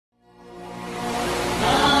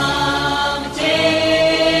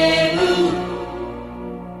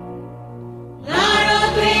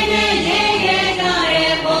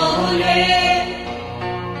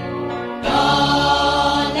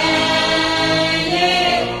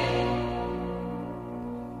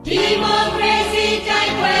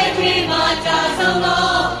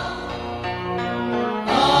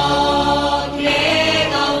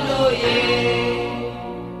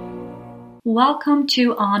Welcome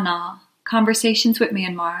to Anna, Conversations with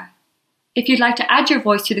Myanmar. If you'd like to add your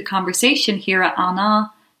voice to the conversation here at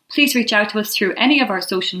Anna, please reach out to us through any of our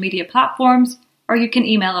social media platforms, or you can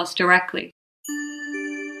email us directly.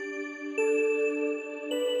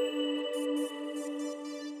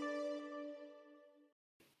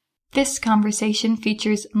 This conversation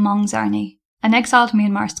features Maung Zarni, an exiled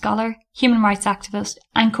Myanmar scholar, human rights activist,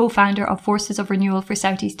 and co-founder of Forces of Renewal for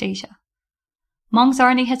Southeast Asia. Maung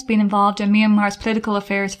Zarni has been involved in Myanmar's political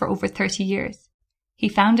affairs for over 30 years. He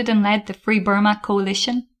founded and led the Free Burma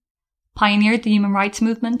Coalition, pioneered the human rights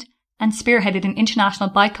movement, and spearheaded an international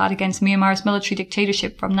boycott against Myanmar's military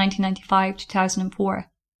dictatorship from 1995 to 2004.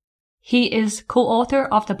 He is co-author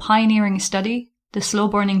of the pioneering study, The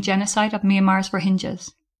Slow-Burning Genocide of Myanmar's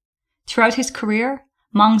Rohingyas. Throughout his career,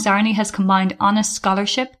 Maung Zarni has combined honest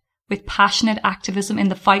scholarship with passionate activism in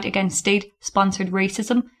the fight against state-sponsored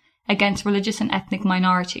racism against religious and ethnic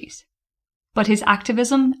minorities. But his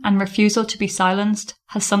activism and refusal to be silenced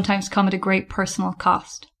has sometimes come at a great personal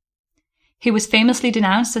cost. He was famously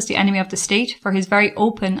denounced as the enemy of the state for his very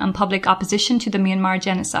open and public opposition to the Myanmar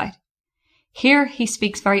genocide. Here he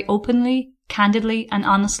speaks very openly, candidly and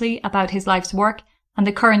honestly about his life's work and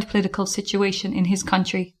the current political situation in his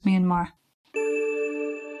country, Myanmar.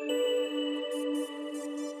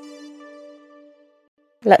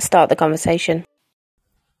 Let's start the conversation.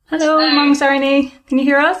 Hello, Maung Zarni. Can you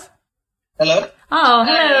hear us? Hello? Oh,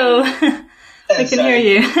 hello. I can hear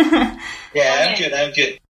you. Yeah, I'm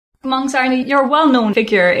good. Maung Zarni, you're a well-known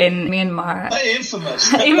figure in Myanmar.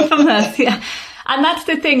 Infamous. Infamous, yeah. And that's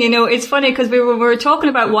the thing, it's funny because we were talking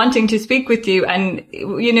about wanting to speak with you and,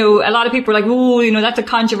 a lot of people are like, oh, that's a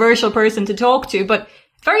controversial person to talk to, but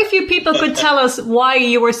very few people could tell us why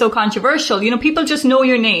you were so controversial. People just know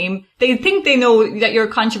your name. They think they know that you're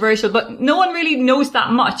controversial, but no one really knows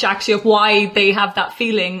that much actually of why they have that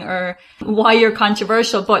feeling or why you're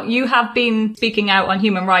controversial. But you have been speaking out on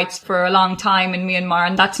human rights for a long time in Myanmar,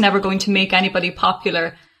 and that's never going to make anybody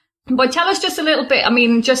popular. But tell us just a little bit,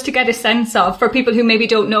 just to get a sense of, for people who maybe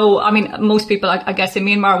don't know, most people, I guess, in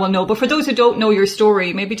Myanmar will know, but for those who don't know your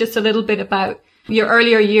story, maybe just a little bit about your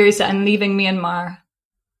earlier years and leaving Myanmar.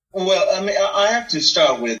 Well, I have to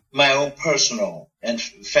start with my own personal and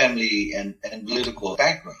family and political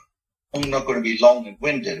background. I'm not going to be long and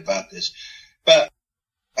winded about this, but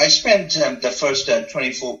I spent the first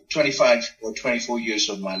 25 or 24 years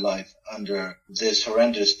of my life under this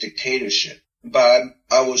horrendous dictatorship. But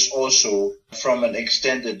I was also from an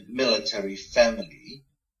extended military family,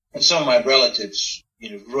 and some of my relatives,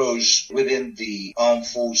 rose within the armed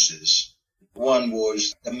forces. One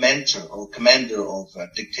was the mentor or commander of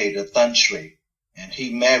dictator Than Shwe, and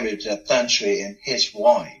he married Than Shwe and his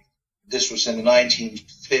wife. This was in the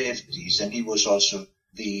 1950s, and he was also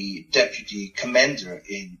the deputy commander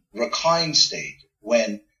in Rakhine State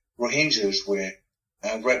when Rohingyas were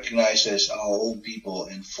recognized as our own people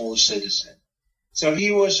and full citizen. So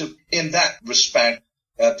he was, in that respect,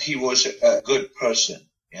 he was a good person.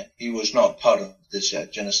 Yeah? He was not part of this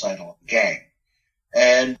genocidal gang.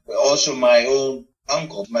 And also my own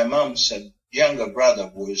uncle, my mom's younger brother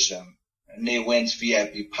was near-went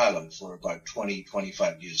VIP pilot for about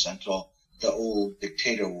 25 years until the old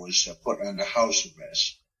dictator was put under house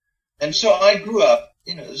arrest. And so I grew up,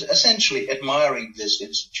 essentially admiring this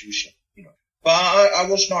institution, But I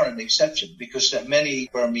was not an exception because many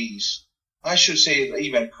Burmese, I should say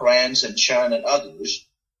even Koreans and Shan and others,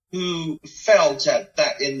 who felt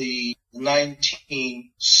that in the 1960s,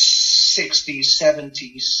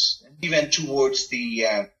 70s, even towards the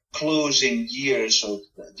closing years of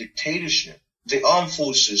the dictatorship, the armed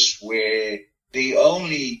forces were the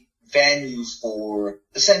only venue for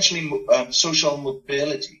essentially social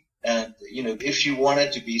mobility. And, if you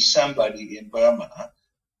wanted to be somebody in Burma,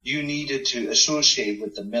 you needed to associate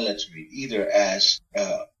with the military, either as,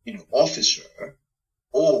 officer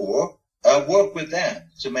or work with them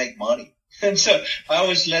to make money. And so I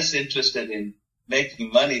was less interested in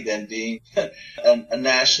making money than being a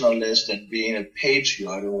nationalist and being a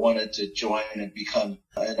patriot who wanted to join and become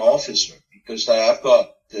an officer, because I've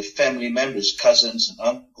got the family members, cousins and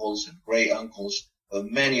uncles and great uncles,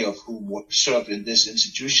 many of whom served in this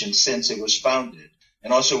institution since it was founded.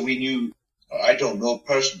 And also we knew, I don't know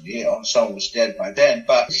personally, some was dead by then,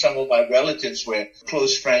 but some of my relatives were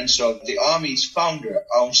close friends of the army's founder,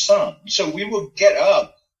 Aung San. So we would get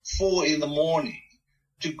up 4 a.m.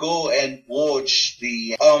 to go and watch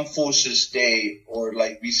the Armed Forces Day or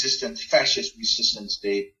Fascist Resistance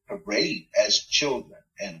Day parade as children.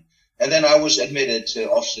 And then I was admitted to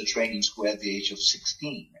officer training school at the age of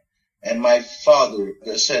 16. And my father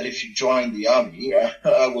said, if you join the army,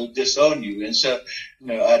 I will disown you. And so,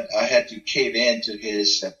 I had to cave in to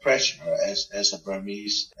his pressure as a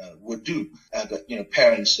Burmese would do. But,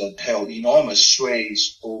 parents that held enormous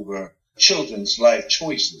sways over children's life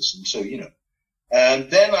choices. And so, and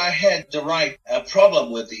then I had the right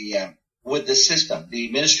problem with the system,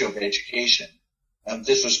 the Ministry of Education.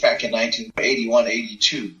 This was back in 1981,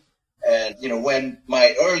 82. And, when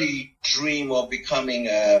my early dream of becoming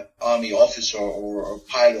an army officer or a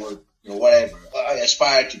pilot, whatever I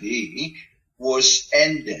aspired to be was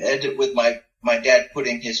ended with my dad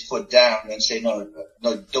putting his foot down and saying,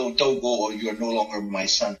 no, don't go, or you're no longer my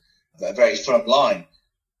son. A very firm line.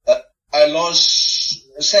 I lost,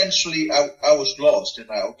 essentially, I was lost. And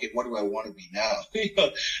okay, what do I want to be now?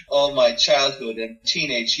 All my childhood and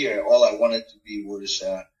teenage year, all I wanted to be was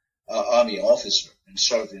an army officer and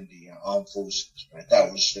serve in the armed forces. Right?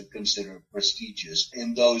 That was considered prestigious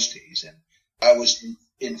in those days. And I was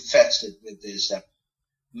infested with this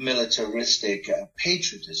militaristic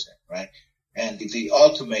patriotism, right? And the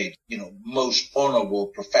ultimate, most honorable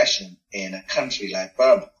profession in a country like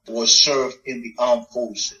Burma was served in the armed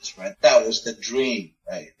forces, right? That was the dream,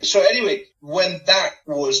 right? So anyway, when that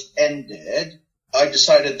was ended, I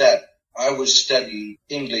decided that I would study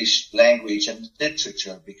English language and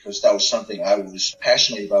literature because that was something I was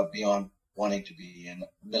passionate about beyond wanting to be a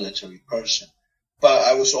military person. But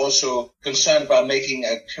I was also concerned about making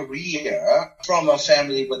a career from a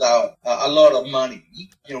family without a lot of money.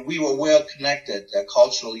 We were well connected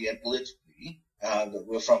culturally and politically.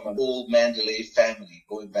 We're from an old Mandalay family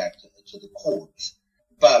going back to the courts.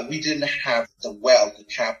 But we didn't have the wealth, the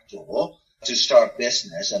capital to start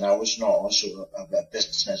business, and I was not also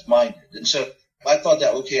business minded. And so I thought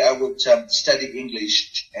that, okay, I would study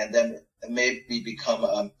English and then maybe become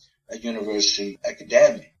a university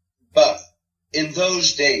academic. But in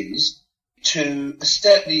those days, to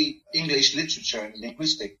study English literature and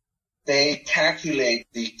linguistics, they calculate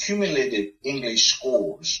the cumulative English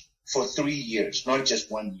scores for 3 years, not just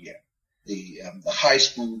 1 year. The high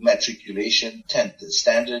school matriculation, 10th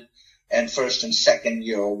standard, and first and second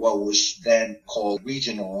year of what was then called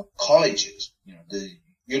regional colleges. The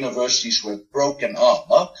universities were broken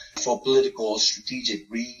up for political strategic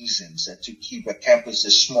reasons to keep a campus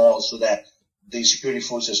small so that the security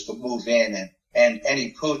forces could move in and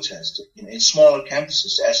any protest in smaller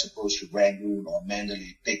campuses as opposed to Rangoon or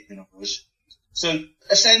Mandalay big universities. So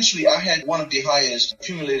essentially, I had one of the highest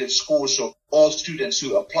cumulative scores of all students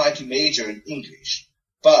who applied to major in English.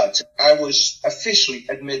 But I was officially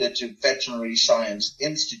admitted to Veterinary Science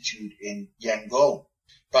Institute in Yangon.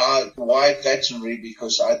 But why veterinary?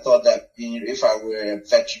 Because I thought that if I were a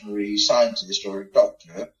veterinary scientist or a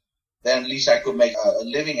doctor, then at least I could make a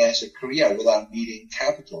living as a career without needing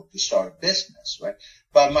capital to start a business, right?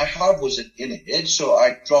 But my heart wasn't in it, so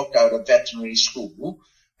I dropped out of veterinary school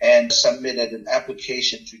and submitted an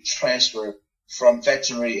application to transfer from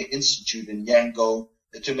Veterinary Institute in Yangon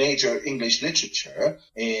to major English literature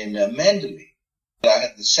in Mandalay. I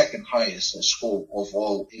had the second highest score of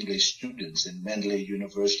all English students in Mandalay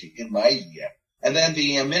University in my year. And then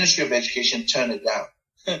the Ministry of Education turned it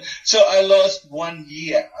down. So I lost 1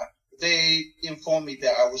 year. They informed me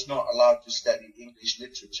that I was not allowed to study English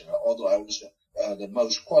literature, although I was the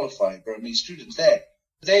most qualified Burmese student there.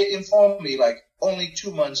 They informed me only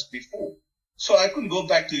 2 months before. So I couldn't go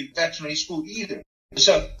back to veterinary school either.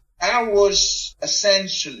 So I was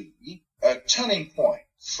essentially a turning point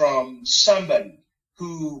from somebody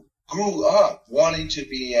who grew up wanting to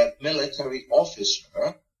be a military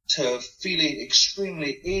officer to feeling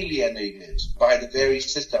extremely alienated by the very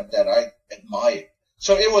system that I admired.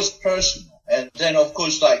 So it was personal. And then, of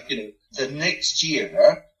course, the next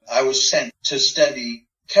year, I was sent to study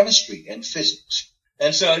chemistry and physics.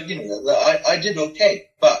 And so, I did okay.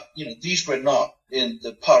 But, these were not in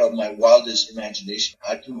the part of my wildest imagination.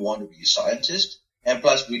 I didn't want to be a scientist. And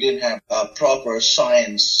plus, we didn't have a proper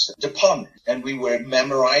science department. And we were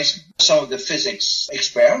memorizing some of the physics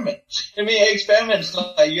experiments. Experiments,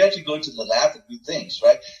 you have to go to the lab and do things,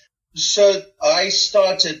 right? So I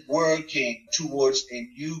started working towards a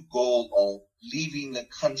new goal of leaving the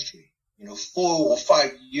country, 4 or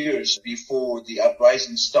 5 years before the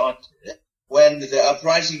uprising started. When the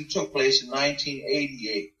uprising took place in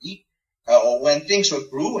 1988, or when things were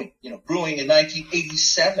brewing in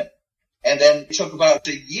 1987. And then it took about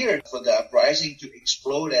a year for the uprising to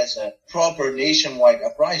explode as a proper nationwide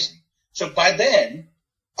uprising. So by then,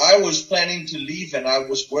 I was planning to leave and I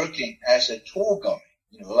was working as a tour guide.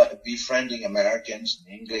 Befriending Americans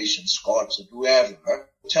and English and Scots and whoever,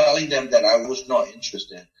 telling them that I was not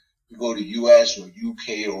interested go to US or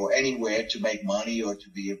UK or anywhere to make money or to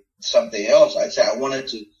be something else. I said I wanted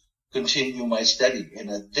to continue my study,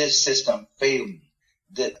 and this system failed me.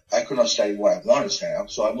 That I could not study what I wanted to study,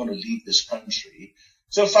 so I'm going to leave this country.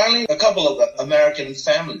 So finally, a couple of American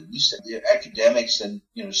families, the academics and,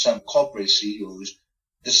 some corporate CEOs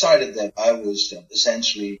decided that I was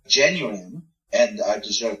essentially genuine and I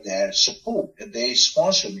deserved their support. And they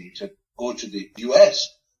sponsored me to go to the US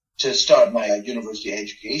to start my university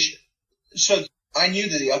education. So I knew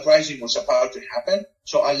that the uprising was about to happen.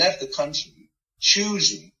 So I left the country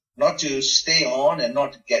choosing not to stay on and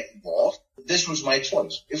not to get involved. This was my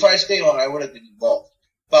choice. If I stay on, I would have been involved.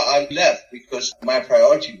 But I left because my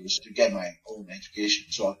priority was to get my own education.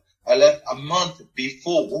 So I left a month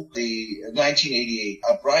before the 1988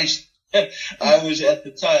 uprising. I was at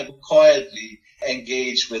the time quietly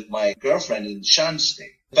engaged with my girlfriend in Shan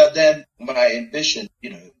State. But then my ambition,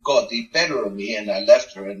 got the better of me, and I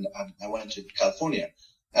left her and I went to California.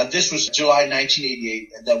 And this was July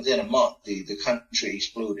 1988, and then within a month, the country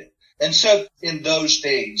exploded. And so in those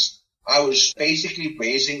days, I was basically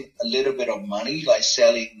raising a little bit of money, like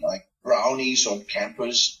selling like brownies on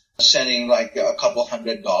campus, sending like a couple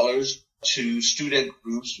 $100 to student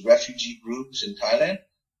groups, refugee groups in Thailand.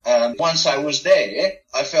 And once I was there,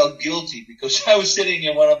 I felt guilty because I was sitting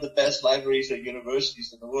in one of the best libraries or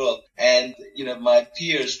universities in the world. And, my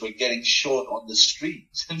peers were getting shot on the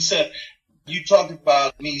streets. And so you talked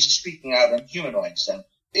about me speaking out on human rights. And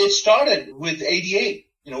it started with 88,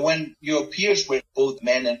 when your peers were both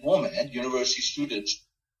men and women, university students,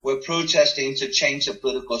 were protesting to change the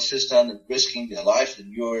political system and risking their life.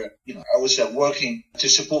 And I was working to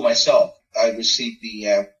support myself. I received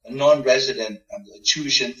the non-resident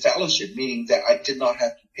tuition fellowship, meaning that I did not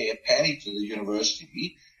have to pay a penny to the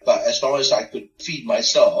university. But as long as I could feed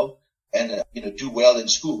myself and, do well in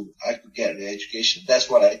school, I could get an education. That's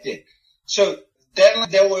what I did. So then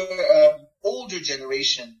there were older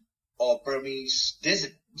generation of Burmese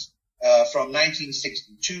dissidents from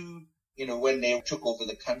 1962, when they took over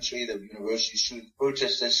the country, the university student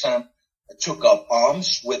protesters, some took up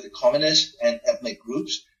arms with the communist and ethnic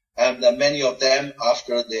groups. And many of them,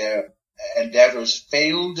 after their endeavors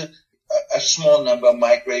failed, a small number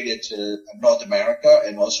migrated to North America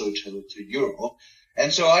and also to Europe.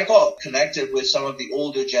 And so I got connected with some of the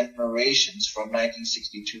older generations from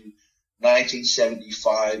 1962,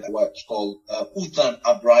 1975, what's called Uthan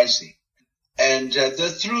Uprising. And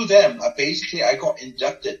through them, I got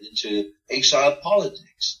inducted into exile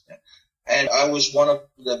politics. And I was one of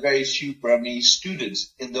the very few Burmese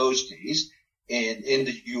students in those days in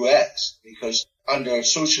the U.S. because under a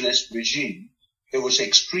socialist regime, it was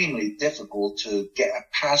extremely difficult to get a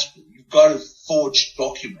passport. You've got to forge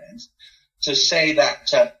documents to say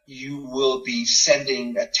that you will be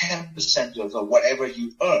sending 10% of whatever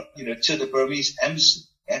you earn, to the Burmese embassy,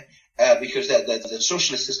 because the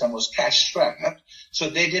socialist system was cash-strapped. So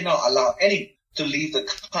they did not allow anyone to leave the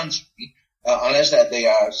country unless that they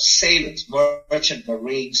are sailors, merchant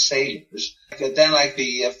marine sailors. Then like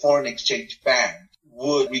the Foreign Exchange Bank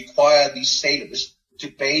would require these sailors to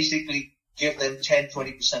basically give them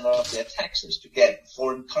 10-20% of their taxes to get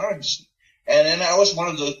foreign currency. And then I was one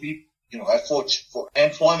of those people, I fought for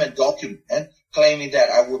employment document claiming that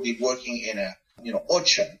I would be working in a,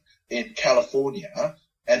 orchard in California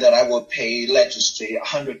and that I would pay, let's just say,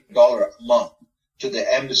 $100 a month to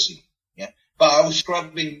the embassy. Yeah. But I was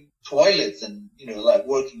scrubbing toilets and, like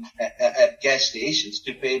working at gas stations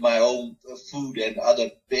to pay my own food and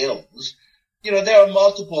other bills. There are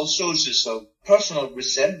multiple sources of personal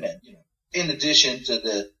resentment, in addition to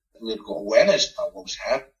the political awareness of what was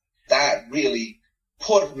happening. That really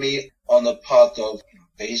put me on the path of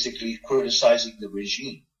basically criticizing the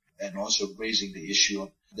regime and also raising the issue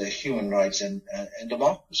of the human rights and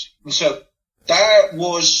democracy. And so that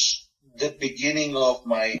was the beginning of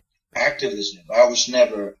my activism. I was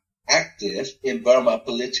never active in Burma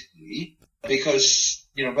politically because,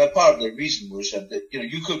 but part of the reason was that,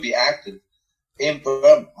 you could be active in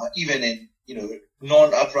Burma, even in,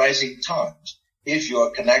 non-uprising times, if you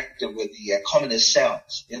are connected with the communist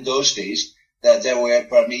cells. In those days, that there were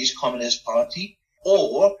Burmese Communist Party,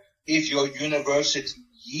 or if your university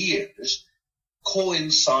years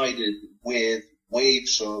coincided with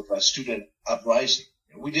waves of student uprising.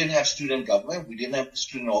 We didn't have student government. We didn't have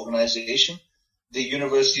student organization. The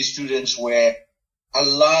university students were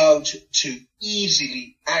allowed to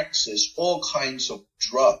easily access all kinds of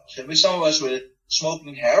drugs. I mean, some of us were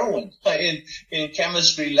smoking heroin in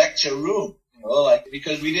chemistry lecture room,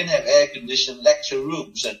 because we didn't have air-conditioned lecture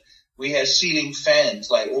rooms and we had ceiling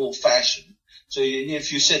fans like old-fashioned. So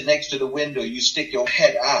if you sit next to the window, you stick your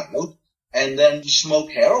head out and then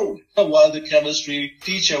smoke heroin while the chemistry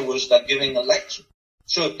teacher was giving a lecture.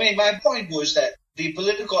 So my point was that the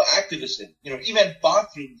political activism, even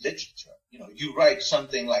bathroom literature, you write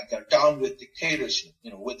something like down with dictatorship,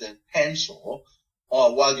 with a pencil,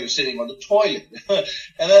 or while you're sitting on the toilet.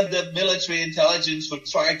 And then the military intelligence would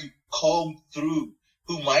try to comb through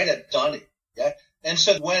who might have done it. Yeah. And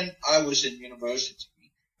so when I was in university,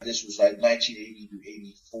 this was like 1980 to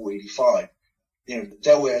 84, 85,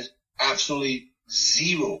 there was absolutely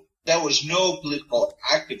zero. There was no political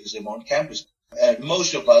activism on campus. And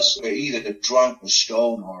most of us were either drunk or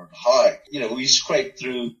stoned or high. We scraped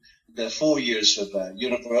through the 4 years of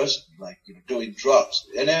university, doing drugs.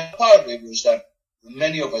 And then part of it was that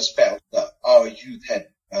many of us felt that our youth had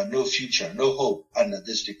no future, no hope under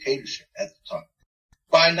this dictatorship at the time.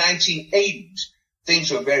 By 1980s,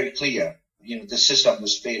 things were very clear. The system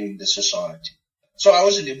was failing the society. So I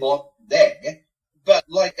wasn't involved there. But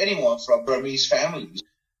like anyone from Burmese families,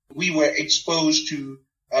 we were exposed to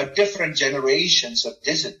different generations of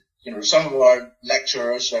dissidents. Some of our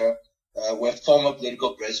lecturers were former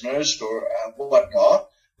political prisoners or whatnot,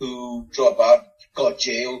 who dropped out, got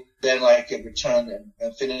jailed, then returned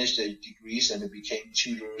and finished their degrees and they became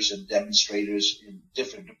tutors and demonstrators in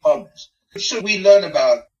different departments. So we learned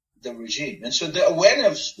about the regime. And so the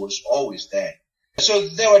awareness was always there. So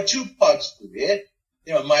there were two parts to it.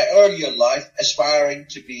 My earlier life aspiring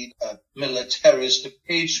to be a militarist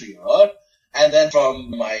patriot, and then from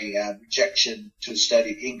my rejection to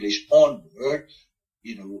study English onward,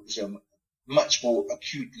 was a much more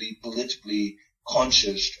acutely politically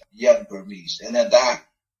conscious young Burmese. And then that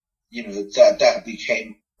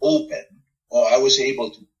became open, or I was able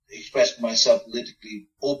to express myself politically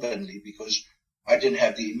openly because I didn't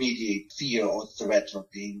have the immediate fear or threat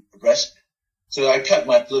of being arrested. So I cut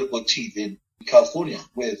my political teeth in California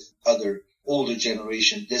with other older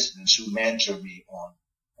generation dissidents who mentored me on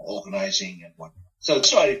organizing and whatnot. So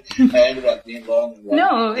sorry, I ended up being long and long.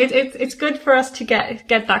 No, it's good for us to get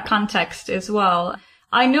that context as well.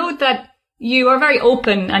 I know that you are very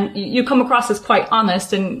open and you come across as quite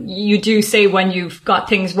honest, and you do say when you've got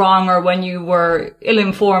things wrong or when you were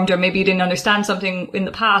ill-informed or maybe you didn't understand something in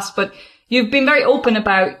the past, but you've been very open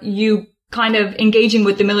about you kind of engaging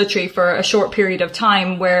with the military for a short period of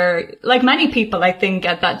time where, like many people, I think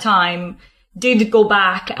at that time, did go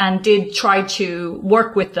back and did try to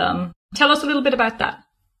work with them. Tell us a little bit about that.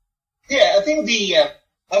 Yeah, I think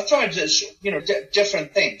I've tried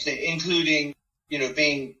different things, including,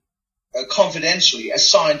 being confidentially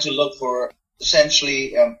assigned to look for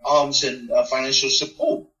essentially arms and financial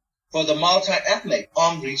support for the multi-ethnic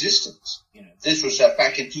armed resistance. This was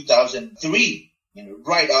back in 2003,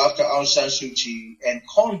 right after Aung San Suu Kyi and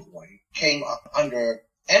convoy came under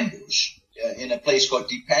ambush in a place called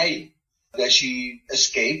Deepay. That she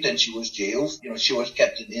escaped and she was jailed. She was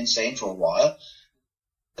kept insane for a while.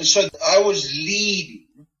 So I was leading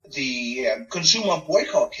the consumer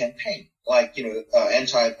boycott campaign,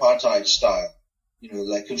 anti-apartheid style,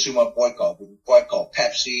 like consumer boycott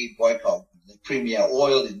Pepsi, boycott the Premier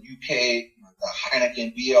Oil in UK, the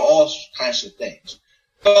Heineken beer, all kinds of things.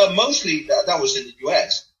 But mostly that was in the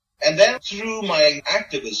US. And then through my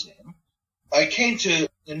activism, I came to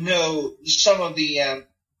know some of the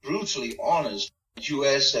brutally honest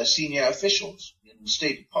U.S. Senior officials in the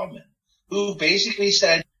State Department who basically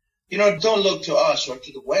said, don't look to us or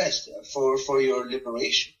to the West for your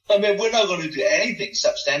liberation. I mean, we're not going to do anything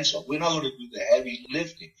substantial. We're not going to do the heavy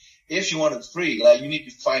lifting. If you want it free, you need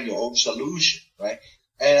to find your own solution, right?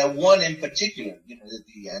 And one in particular,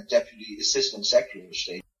 the Deputy Assistant Secretary of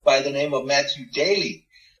State by the name of Matthew Daley,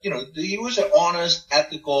 he was an honest,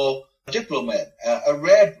 ethical diplomat, a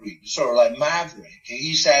rare breed, sort of like maverick.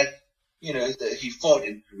 He said, he fought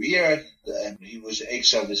in Korea, and he was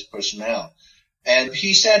ex-service personnel. And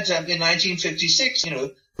he said in 1956,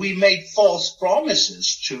 we made false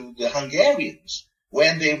promises to the Hungarians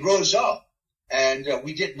when they rose up, and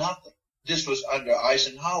we did nothing. This was under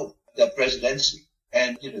Eisenhower, the presidency.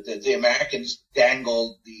 And, the Americans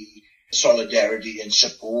dangled the solidarity and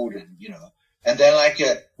support and then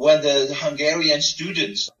when the Hungarian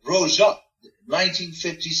students rose up,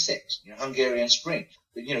 1956, Hungarian Spring,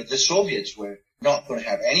 the Soviets were not going to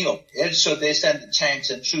have any of it. So they sent the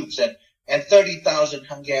tanks and troops and 30,000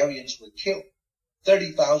 Hungarians were killed,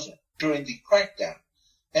 30,000 during the crackdown.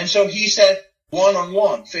 And so he said,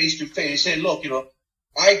 one-on-one, face-to-face, said, look,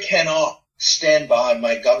 I cannot stand by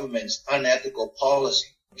my government's unethical policy,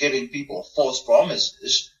 giving people false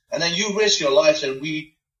promises, and then you risk your lives and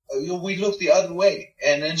we look the other way.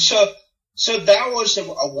 And so that was an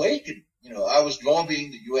awakening. I was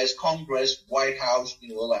lobbying the U.S. Congress, White House,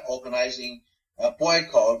 organizing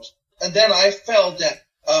boycotts. And then I felt that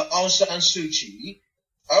Aung San Suu Kyi,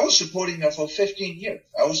 I was supporting her for 15 years.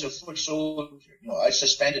 I was a foot soldier. I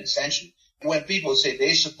suspended essentially. When people say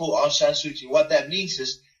they support Aung San Suu Kyi, what that means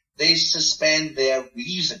is they suspend their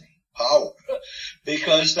reasoning power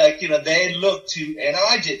because they look to, and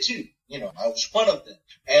I did too. I was one of them.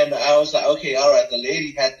 And I was like, okay, all right, the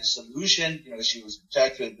lady had the solution. She was in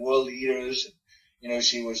touch with world leaders. And,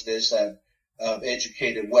 she was this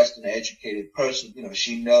educated, Western educated person.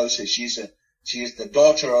 She knows that she is the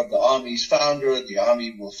daughter of the Army's founder. The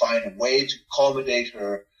Army will find a way to accommodate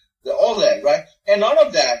her. All that, right? And none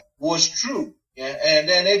of that was true. Yeah? And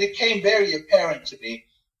then it became very apparent to me.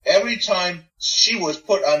 Every time she was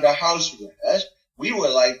put under house arrest, we were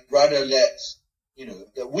like rudderless.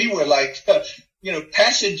 We were like,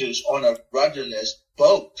 passengers on a rudderless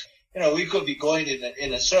boat. We could be going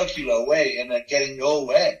in a circular way and getting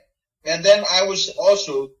nowhere. And then I was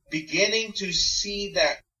also beginning to see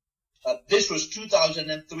that this was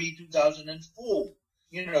 2003,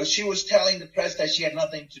 2004. She was telling the press that she had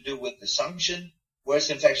nothing to do with the sanction, whereas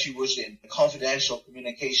in fact she was in confidential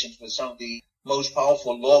communications with some of the most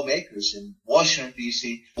powerful lawmakers in Washington,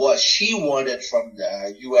 D.C. What she wanted from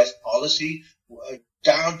the U.S. policy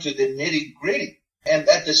down to the nitty-gritty. And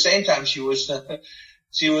at the same time, she was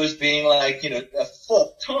being like, a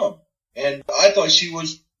forked tongue. And I thought she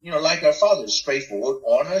was, like her father, straightforward,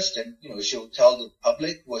 honest, and, she would tell the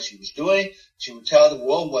public what she was doing. She would tell the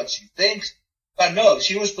world what she thinks. But no,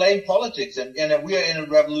 she was playing politics, and we are in a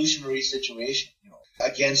revolutionary situation,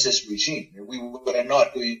 against this regime. We were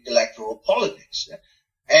not doing electoral politics.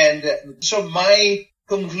 And so my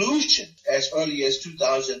conclusion as early as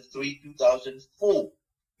 2003, 2004,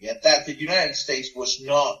 that the United States was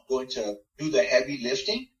not going to do the heavy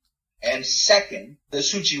lifting. And second, the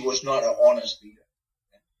Suu Kyi was not an honest leader.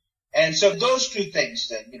 And so those two things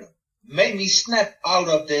then, made me snap out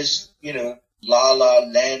of this, la-la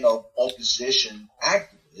land of opposition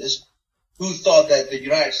activists who thought that the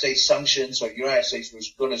United States sanctions or the United States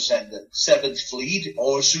was going to send the Seventh Fleet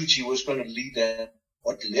or Suu Kyi was going to lead them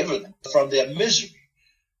or deliver them from their misery.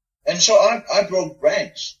 And so I broke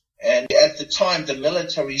ranks. And at the time, the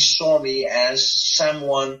military saw me as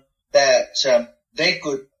someone that they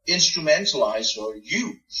could instrumentalize or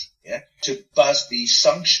use to bust these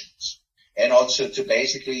sanctions and also to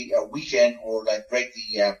basically weaken or break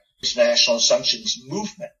the international sanctions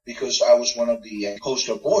movement, because I was one of the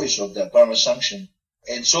poster boys of the Burma sanction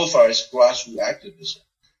insofar as grassroots activism.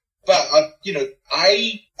 But,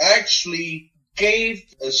 I actually gave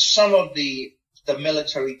some of the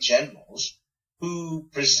military generals who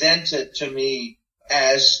presented to me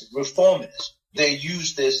as reformists. They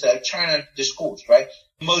used this China discourse, right?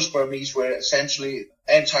 Most Burmese were essentially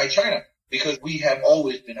anti-China because we have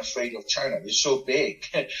always been afraid of China. It's so big.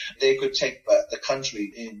 They could take the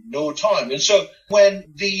country in no time. And so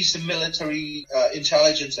when these military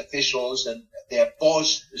intelligence officials and their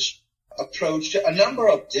bosses approached a number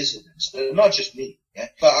of dissidents, not just me,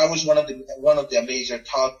 but I was one of their major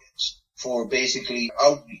targets for basically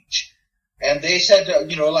outreach. And they said,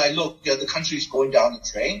 look, the country is going down the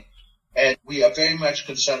drain, and we are very much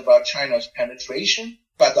concerned about China's penetration.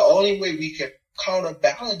 But the only way we could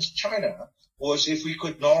counterbalance China was if we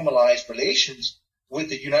could normalize relations with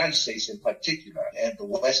the United States in particular and the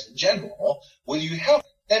West in general. Will you help?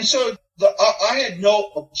 And so I had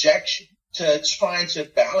no objection to trying to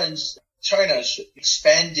balance China's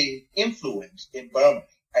expanding influence in Burma,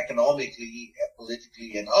 economically,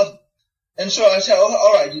 politically, and otherwise. And so I said,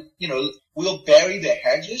 all right, we'll bury the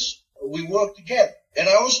hedges. We work together. And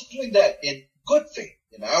I was doing that in good faith.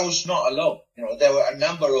 I was not alone. There were a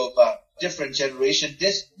number of different generation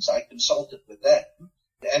dissidents. I consulted with them.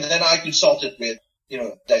 And then I consulted with,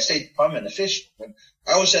 the State Department official. And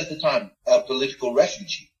I was at the time a political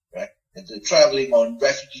refugee, right? And traveling on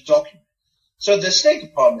refugee documents. So the State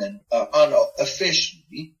Department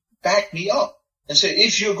unofficially backed me up and said,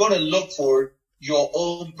 if you're going to look for your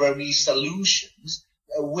own Burmese solutions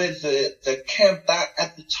with the camp that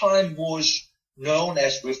at the time was known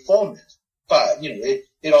as reformist, but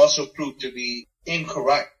it also proved to be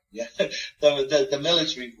incorrect. Yeah, the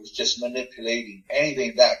military was just manipulating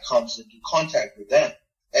anything that comes into contact with them,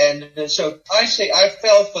 and so I say I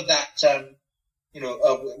fell for that.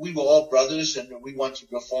 We were all brothers, and we want to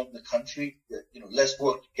reform the country. Let's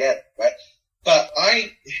work together, right? But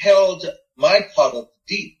I held my part of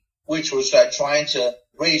the deal, which was trying to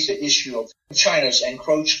raise the issue of China's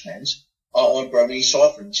encroachment on Burmese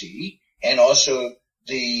sovereignty, and also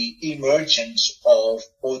the emergence of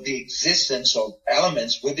or the existence of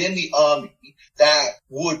elements within the army that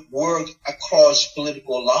would work across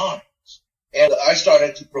political lines. And I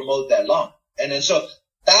started to promote that line. And then so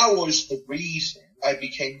that was the reason I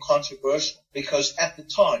became controversial, because at the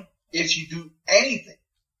time, if you do anything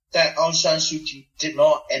that Aung San Suu Kyi did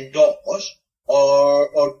not endorse,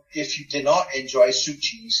 or if you did not enjoy Suu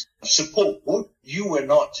Kyi's support, you were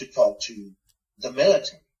not to talk to the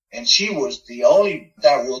military. And she was the only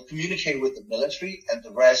that will communicate with the military, and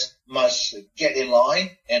the rest must get in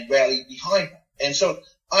line and rally behind her. And so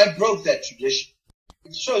I broke that tradition.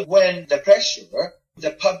 So when the pressure,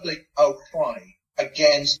 the public outcry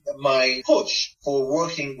against my push for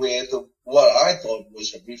working with what I thought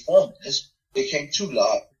was a reformist became too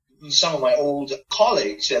loud, some of my old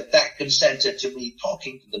colleagues that consented to me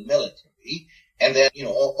talking to the military. And then,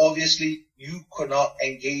 obviously you could not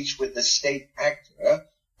engage with the state actor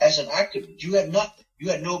as an activist. You had nothing. You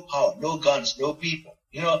had no power, no guns, no people,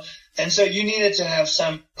 and so you needed to have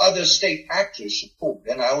some other state actors support.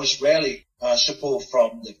 And I was rarely support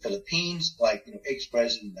from the Philippines, like,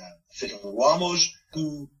 ex-president Fidel Ramos,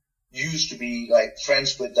 who used to be like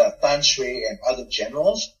friends with Tan Shui and other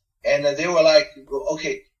generals. And they were like,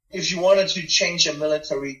 okay, if you wanted to change a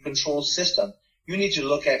military control system, you need to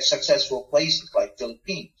look at successful places like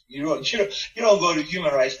Philippines. You don't go to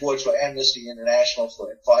Human Rights Watch or Amnesty International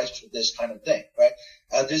for advice for this kind of thing, right?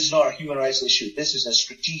 This is not a human rights issue. This is a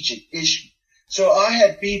strategic issue. So I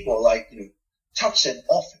had people like, Thaksin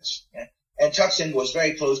office, yeah? And Thaksin was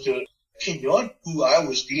very close to Kim Yon, who I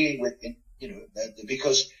was dealing with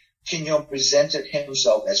because Kim Yon presented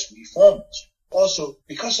himself as reformist. Also,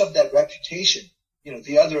 because of that reputation,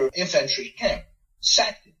 the other infantry camp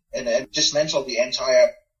sacked him and dismantled the entire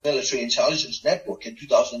military intelligence network in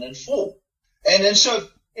 2004. And then so,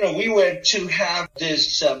 we were to have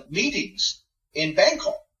these meetings in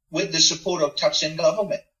Bangkok with the support of Thaksin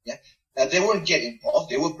government. Yeah. They wouldn't get involved.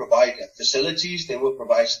 They would provide facilities. They would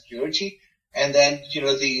provide security. And then,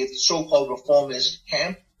 the so-called reformist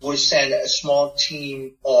camp would send a small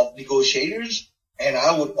team of negotiators, and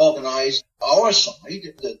I would organize our side,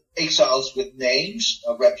 the exiles with names,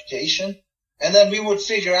 a reputation, and then we would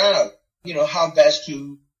figure out, how best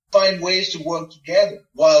to find ways to work together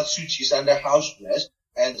while Suu Kyi's under house arrest,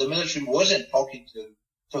 and the military wasn't talking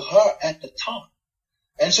to her at the time.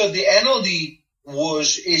 And so the NLD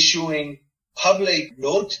was issuing public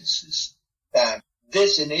notices that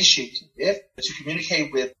this initiative to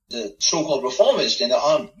communicate with the so-called reformists in the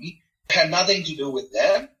army had nothing to do with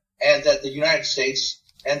them, and that the United States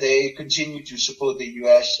and they continue to support the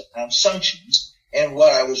U.S. Sanctions. And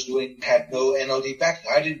what I was doing had no NLD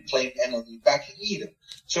backing. I didn't claim NLD backing either.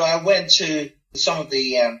 So I went to some of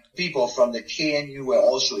the people from the KNU were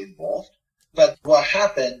also involved. But what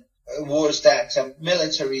happened was that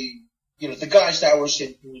military, the guys that I was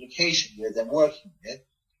in communication with and working with,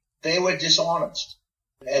 they were dishonest.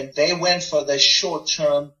 And they went for the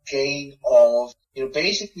short-term gain of,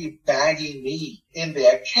 basically bagging me in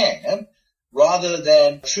their camp rather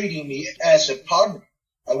than treating me as a partner,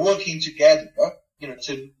 working together,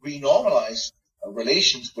 to renormalize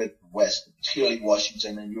relations with the West, particularly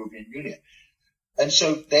Washington and European Union. And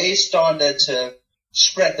so they started to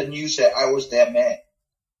spread the news that I was their man.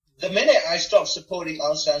 The minute I stopped supporting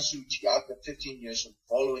Aung San Suu Kyi after 15 years of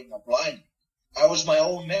following her blindly, I was my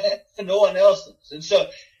own man. No one else was. And so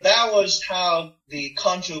that was how the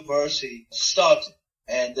controversy started.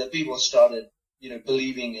 And the people started,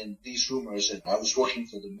 believing in these rumors that I was working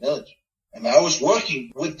for the military. And I was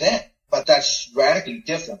working with them. But that's radically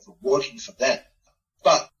different from working for them.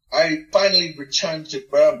 But I finally returned to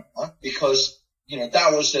Burma because,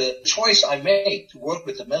 that was a choice I made to work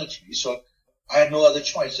with the military. So I had no other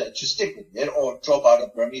choice to stick with it or drop out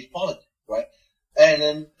of Burmese politics, right? And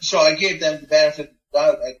then, so I gave them the benefit of the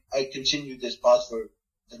doubt. I continued this path for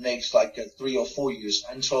the next 3 or 4 years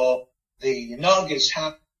until the Nagas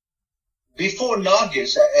happened. Before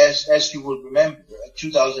Nagas, as you will remember,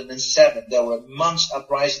 2007, there were months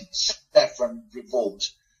uprisings, saffron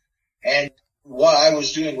revolts. And what I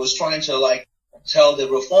was doing was trying to tell the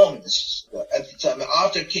reformists at the time.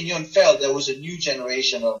 After Kim Yon fell, there was a new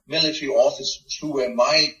generation of military officers who were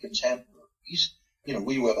my contemporaries.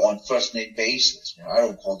 We were on first name basis. I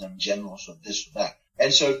don't call them generals or this or that.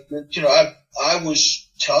 And so, I was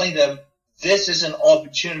telling them this is an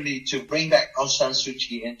opportunity to bring back Aung San Suu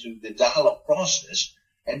Kyi into the dialogue process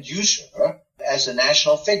and use her as a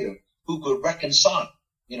national figure who could reconcile,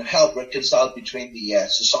 help reconcile between the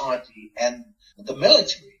society and the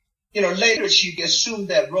military. Later she assumed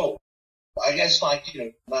that role. I guess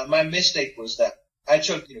my mistake was that I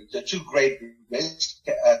took, the two great risks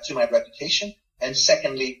to my reputation. And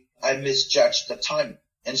secondly, I misjudged the timing.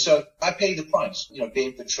 And so I paid the price,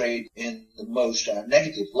 being portrayed in the most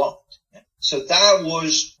negative light. So that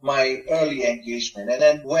was my early engagement. And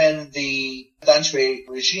then when the Deng Shui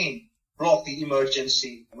regime blocked the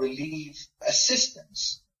emergency relief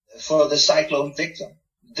assistance for the cyclone victim,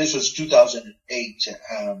 this was 2008,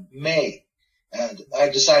 May. And I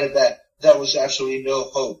decided that there was absolutely no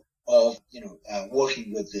hope of,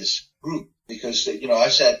 working with this group because, I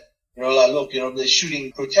said, look, they're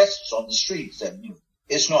shooting protesters on the streets and,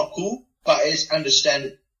 it's not cool, but it's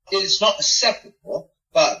understandable. It's not acceptable.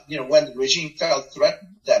 But, when the regime felt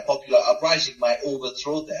threatened that popular uprising might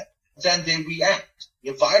overthrow them, then they react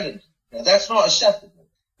violently. Now, that's not acceptable,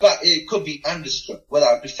 but it could be understood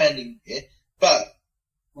without defending it. But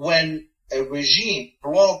when a regime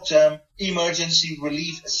blocked emergency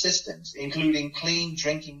relief assistance, including clean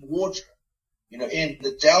drinking water, in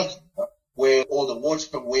the Delta, where all the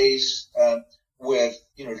waterways were,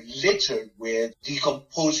 littered with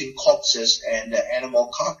decomposing corpses and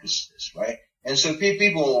animal carcasses, right? And so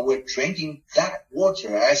people were drinking that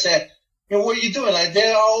water. I said, what are you doing? Like,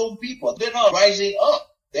 they're our own people. They're not rising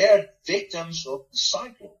up. They're victims of the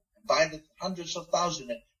cyclone by the hundreds of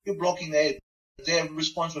thousands. And you're blocking their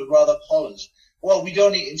response was rather callous. Well, we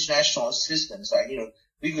don't need international assistance. Like,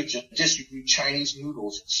 we could just distribute Chinese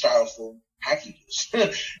noodles in styrofoam packages.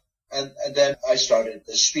 and then I started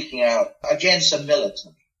speaking out against the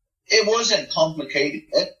military. It wasn't complicated.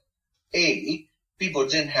 People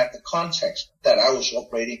didn't have the context that I was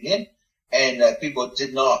operating in, and people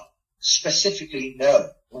did not specifically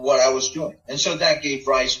know what I was doing. And so that gave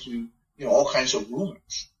rise to, all kinds of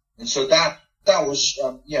rumors. And so that was,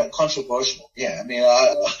 controversial. Yeah, I mean,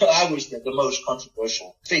 I was the most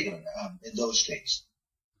controversial figure in those days.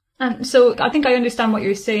 And so I think I understand what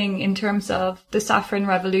you're saying in terms of the Saffron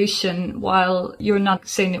Revolution. While you're not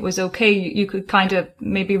saying it was okay, you could kind of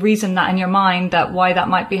maybe reason that in your mind that why that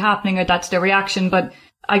might be happening or that's the reaction. But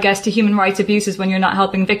I guess to human rights abuses, when you're not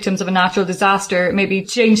helping victims of a natural disaster, maybe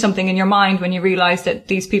change something in your mind when you realize that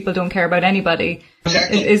these people don't care about anybody.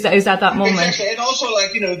 Exactly. Is that moment? Exactly. And also,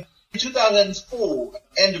 2004,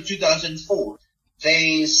 end of 2004,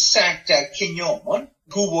 they sacked Kim Jong-un,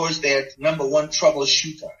 who was their number one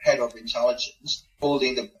troubleshooter, head of intelligence,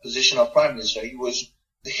 holding the position of prime minister.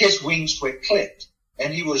 His wings were clipped,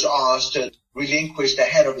 and he was asked to relinquish the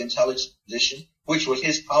head of intelligence position, which was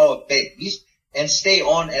his power base, and stay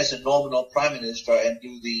on as a nominal prime minister and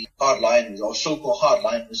do the hardliners or so-called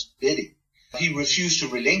hardliners bidding. He refused to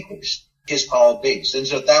relinquish his power base, and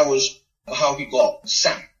so that was how he got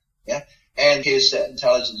sacked. Yeah, and his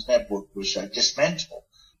intelligence network was dismantled.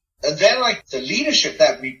 And then, the leadership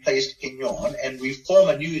that replaced Kim Jong-un, and we form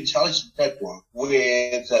a new intelligence network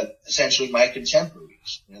with essentially my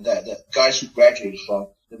contemporaries, the guys who graduated from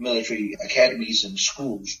the military academies and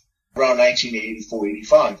schools around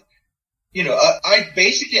 1984-85.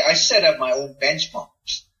 I set up my own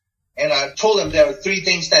benchmarks, and I told them there are three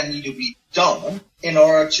things that need to be done in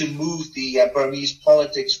order to move the Burmese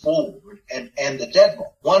politics forward and end the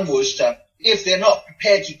deadlock. One was if they're not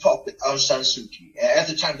prepared to talk with Aung San Suu Kyi, at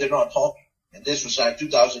the time they're not talking, and this was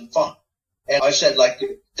 2005, and I said,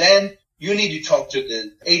 then you need to talk to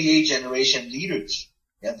the 88 generation leaders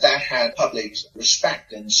that had public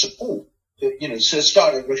respect and support, to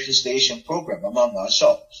start a reconciliation program among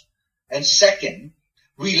ourselves. And second,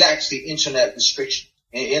 relax the internet restriction.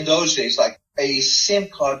 In those days, a SIM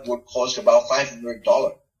card would cost about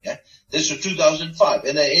 $500. Yeah, this was 2005,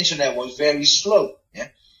 and the internet was very slow. Yeah,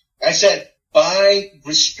 I said, by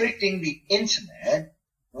restricting the internet,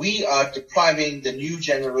 we are depriving the new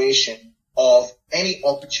generation of any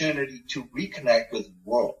opportunity to reconnect with the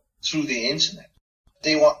world through the internet.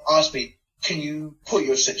 They asked me, can you put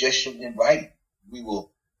your suggestion in writing? We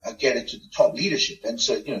will get it to the top leadership. And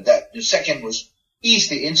so, that the second was ease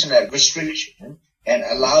the internet restriction and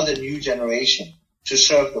allow the new generation to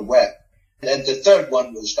surf the web. And the third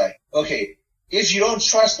one was okay, if you don't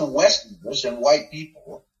trust the Westerners and white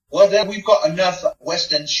people, well, then we've got enough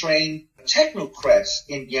Western-trained technocrats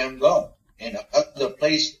in Yangon and other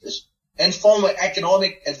places, and form an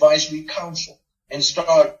economic advisory council and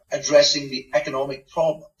start addressing the economic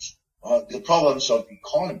problems, the problems of the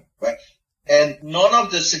economy, right? And none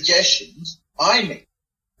of the suggestions I made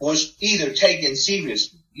was either taken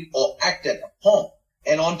seriously or acted upon.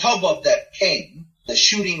 And on top of that came the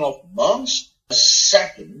shooting of monks.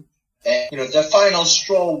 Second, and the final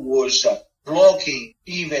straw was blocking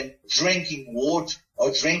even drinking water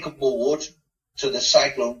or drinkable water to the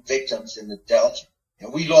cyclone victims in the Delta.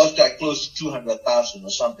 And we lost close to 200,000 or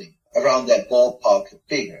something around that ballpark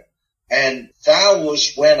figure. And that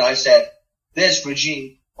was when I said, this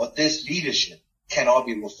regime or this leadership cannot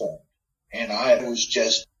be reformed. And I was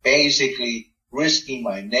just basically risking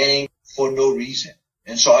my name for no reason.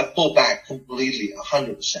 And so I pulled back completely,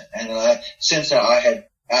 100%. And since then, I had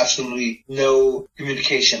absolutely no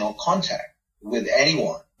communication or contact with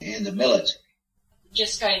anyone in the military.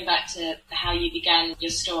 Just going back to how you began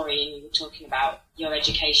your story, and you were talking about your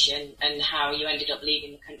education and how you ended up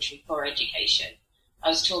leaving the country for education. I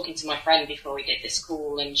was talking to my friend before we did this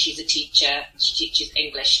call, and she's a teacher. She teaches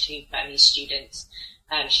English to Burmese students.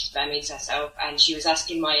 She's Burmese herself, and she was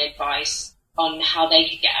asking my advice on how they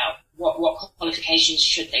could get out. What qualifications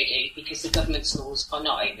should they do? Because the government schools are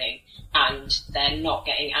not opening and they're not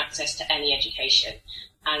getting access to any education.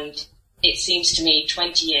 And it seems to me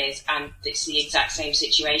 20 years and it's the exact same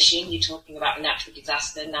situation. You're talking about a natural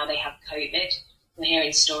disaster. Now they have COVID. We're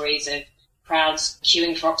hearing stories of crowds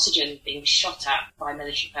queuing for oxygen being shot at by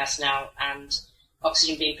military personnel and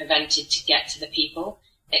oxygen being prevented to get to the people.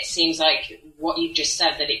 It seems like what you've just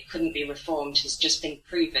said, that it couldn't be reformed, has just been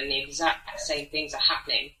proven. The exact same things are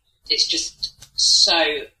happening. It's just so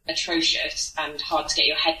atrocious and hard to get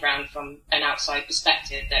your head around from an outside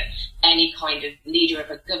perspective that any kind of leader of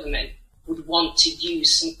a government would want to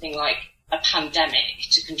use something like a pandemic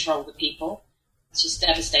to control the people. It's just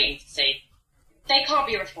devastating to see. They can't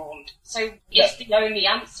be reformed. So it's the only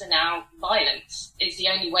answer now. Violence is the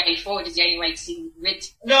only way forward, is the only way to see rid.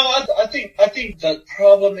 No, I think the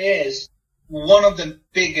problem is, one of the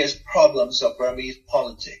biggest problems of Burmese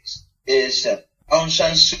politics is Aung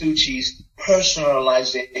San Suu Kyi's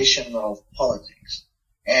personalization of politics.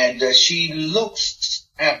 And she looks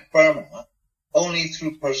at Burma only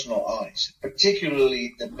through personal eyes,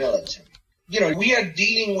 particularly the military. You know, we are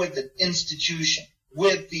dealing with an institution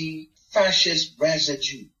with the fascist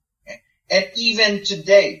residue. And even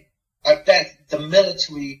today, I bet the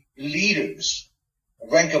military leaders,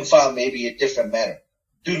 rank and file may be a different matter,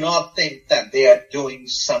 do not think that they are doing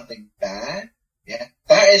something bad. Yeah,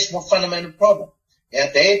 that is one fundamental problem.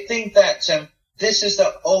 Yeah, they think that this is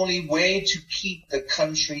the only way to keep the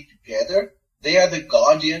country together. They are the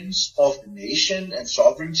guardians of the nation and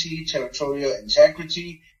sovereignty, territorial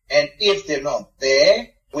integrity. And if they're not there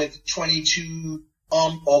with 22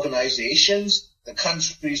 armed organizations, the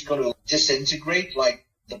country is going to disintegrate like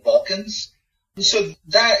the Balkans. So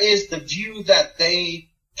that is the view that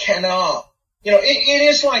they cannot, you know, it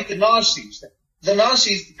is like the Nazis. The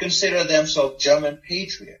Nazis consider themselves German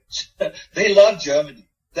patriots. They love Germany.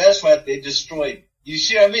 That's why they destroyed it. You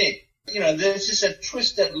see what I mean? You know, this is a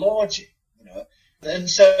twisted logic, you know. And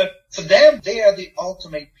so for them, they are the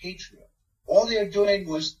ultimate patriot. All they're doing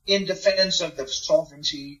was in defense of the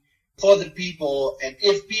sovereignty for the people. And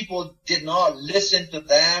if people did not listen to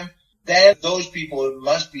them, then those people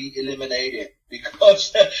must be eliminated,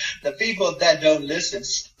 because the people that don't listen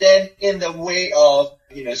stand in the way of,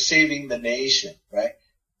 you know, saving the nation, right?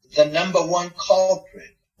 The number one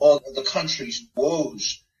culprit of the country's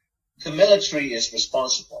woes, the military is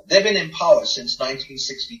responsible. They've been in power since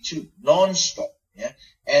 1962, non-stop, yeah?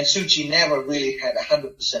 And Suu Kyi never really had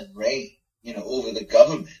 100% reign, you know, over the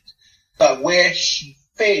government. But where she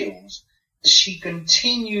fails, she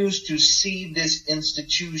continues to see this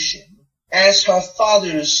institution as her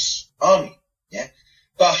father's army, yeah?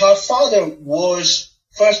 But her father was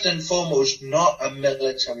first and foremost not a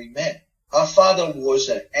military man. Her father was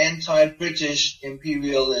an anti-British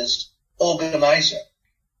imperialist organizer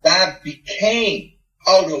that became,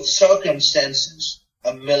 out of circumstances,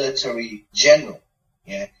 a military general,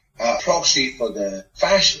 yeah, a proxy for the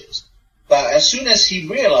fascists. But as soon as he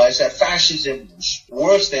realized that fascism was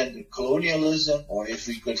worse than the colonialism, or if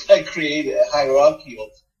we could create a hierarchy of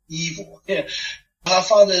evil, yeah, her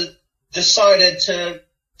father decided to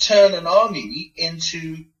turn an army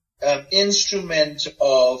into an instrument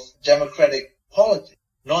of democratic politics,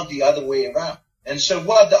 not the other way around. And so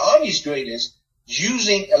what the army is doing is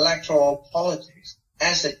using electoral politics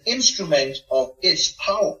as an instrument of its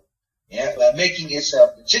power, yeah, making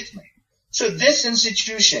itself legitimate. So this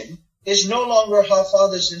institution is no longer her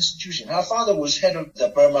father's institution. Her father was head of the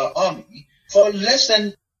Burma army for less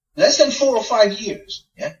than 4 or 5 years,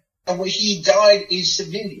 yeah. And when he died a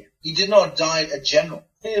civilian, he did not die a general.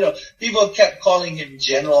 You know, people kept calling him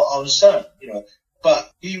General Aung San, you know,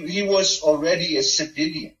 but he was already a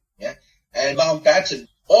civilian, yeah. And Mountbatten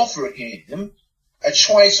offered him a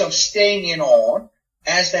choice of staying in on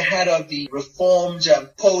as the head of the reformed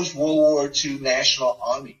post-World War II National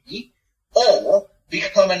Army, or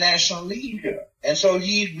become a national leader. And so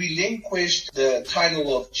he relinquished the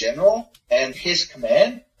title of general and his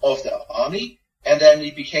command of the army, and then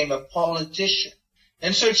he became a politician.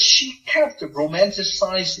 And so she kept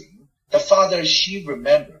romanticizing the father she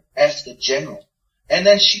remembered as the general. And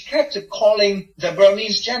then she kept calling the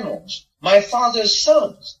Burmese generals my father's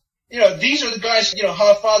sons. You know, these are the guys, you know,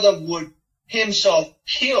 her father would himself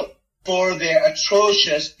killed for their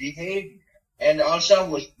atrocious behavior. And Aung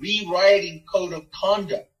San was rewriting code of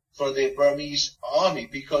conduct for the Burmese army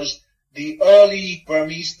because the early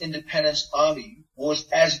Burmese independence army was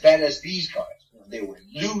as bad as these guys. They were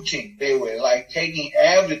looting. They were like taking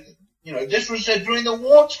everything. This was during the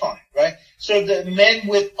wartime, right? So the men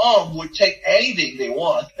with arms would take anything they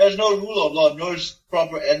want. There's no rule of law, no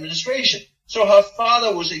proper administration. So her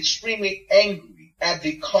father was extremely angry at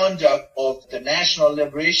the conduct of the National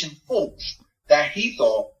Liberation Force that he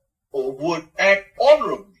thought would act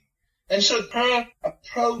honorably. And so her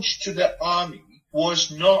approach to the army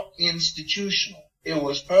was not institutional. It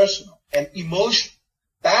was personal and emotional.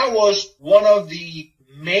 That was one of the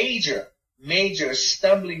major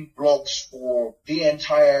stumbling blocks for the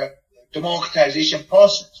entire democratization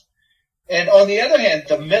process. And on the other hand,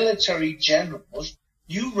 the military generals,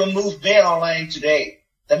 you remove Min Aung Hlaing today,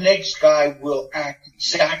 the next guy will act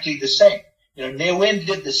exactly the same. Ne Win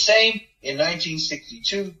did the same in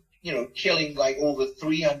 1962, killing like over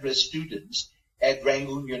 300 students at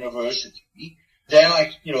Rangoon University. Then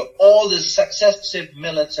all the successive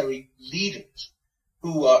military leaders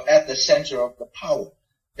who are at the center of the power,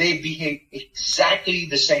 they behave exactly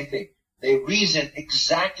the same thing. They reason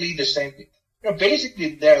exactly the same thing.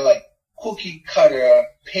 Basically they're like cookie cutter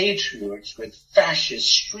patriots with fascist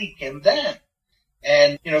streak in them.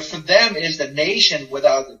 And, for them is the nation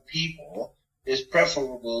without the people is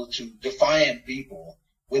preferable to defiant people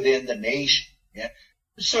within the nation. Yeah.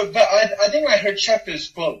 So, but I think her chapter is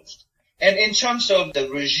closed. And in terms of the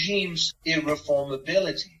regime's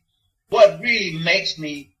irreformability, what really makes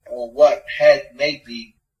me, or what had made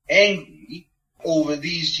me angry over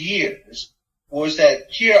these years was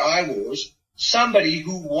that here I was, somebody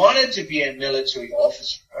who wanted to be a military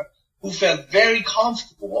officer, who felt very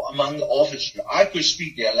comfortable among the officers. I could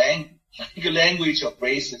speak their language, like a language of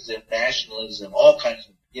racism, nationalism, all kinds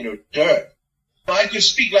of, dirt. I could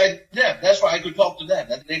speak like them. That's why I could talk to them,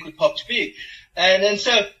 and they could talk to me. And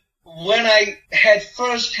so when I had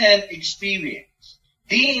first-hand experience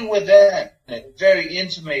dealing with them in very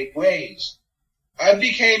intimate ways, I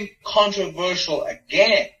became controversial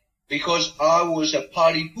again because I was a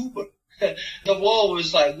party pooper. The world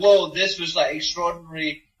was like, whoa, this was like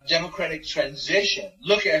extraordinary democratic transition.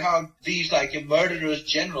 Look at how these like murderous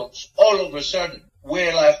generals all of a sudden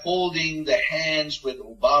were like holding the hands with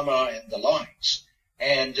Obama and the likes.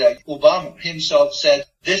 And Obama himself said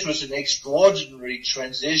this was an extraordinary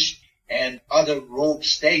transition and other rogue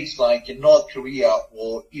states like in North Korea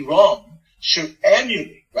or Iran should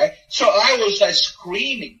emulate, right? So I was like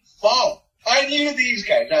screaming, fall. I knew these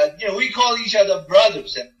guys. We call each other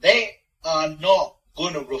brothers, and they are not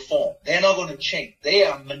going to reform. They're not going to change. They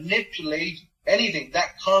are manipulating anything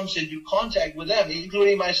that comes into contact with them,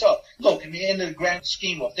 including myself. Look, in the grand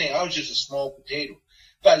scheme of things, I was just a small potato.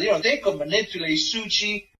 But, they could manipulate Suu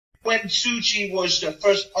Kyi. When Suu Kyi was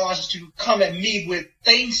first asked to come and meet with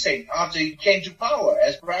Thein Sein after he came to power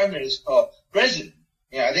as prime minister or president,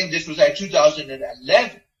 I think this was like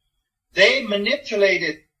 2011. They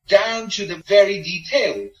manipulated down to the very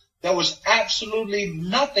detail. There was absolutely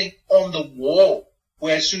nothing on the wall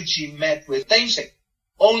where Suu Kyi met with Thein Sein.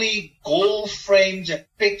 Only gold-framed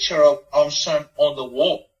picture of Aung San on the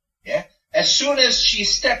wall. Yeah. As soon as she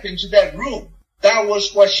stepped into that room, that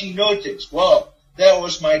was what she noticed. Well, that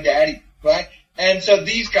was my daddy, right? And so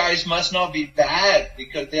these guys must not be bad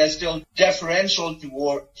because they're still deferential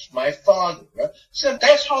towards my father, right? So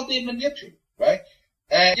that's how they manipulate, right?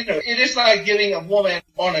 And, it is like giving a woman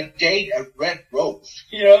on a date a red rose.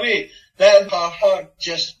 You know what I mean? That her heart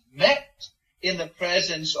just met in the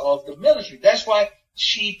presence of the military. That's why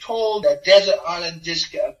she told the Desert Island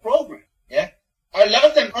Disc program, yeah? I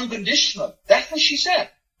love them unconditionally. That's what she said.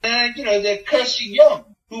 And, the Kirsty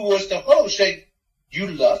Young, who was the host, said, you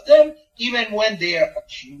love them even when they are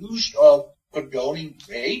accused of condoning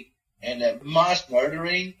rape and mass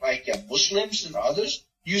murdering like Muslims and others.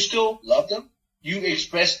 You still love them. You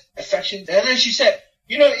express affection. And then she said,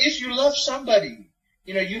 if you love somebody,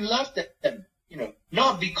 you love them,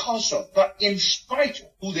 not because of, but in spite of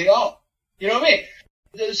who they are. You know what I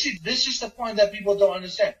mean? See, this is the point that people don't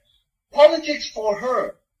understand. Politics for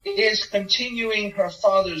her is continuing her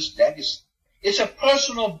father's legacy. It's a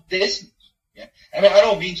personal business. Yeah? I mean, I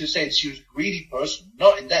don't mean to say she was a greedy person,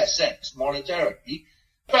 not in that sense, monetarily,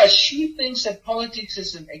 but she thinks that politics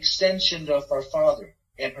is an extension of her father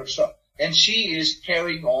and herself. And she is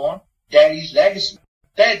carrying on daddy's legacy.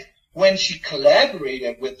 That when she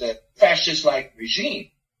collaborated with the fascist-like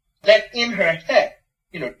regime, that in her head,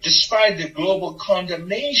 despite the global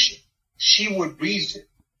condemnation, she would reason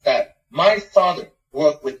that my father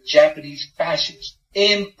worked with Japanese fascists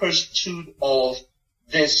in pursuit of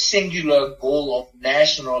this singular goal of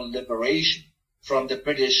national liberation from the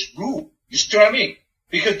British rule. You see what I mean?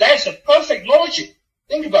 Because that's a perfect logic.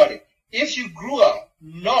 Think about it. If you grew up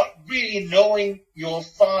not really knowing your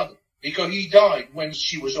father, because he died when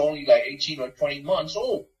she was only like 18 or 20 months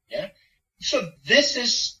old, yeah? So this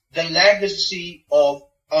is the legacy of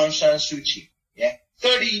Aung San Suu Kyi, yeah?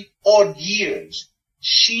 30 odd years,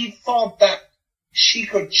 she thought that she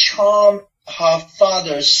could charm her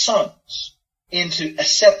father's sons into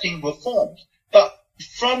accepting reforms. But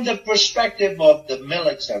from the perspective of the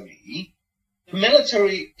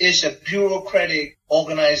military is a bureaucratic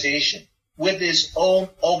organization with its own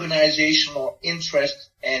organizational interests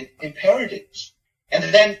and imperatives. And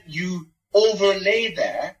then you overlay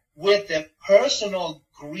that with the personal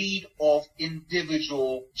greed of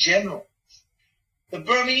individual generals. The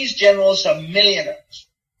Burmese generals are millionaires.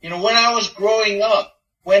 You know, when I was growing up,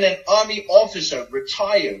 when an army officer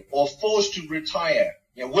retired or forced to retire,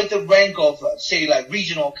 you know, with the rank of, say, like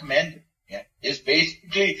regional commander, yeah, it's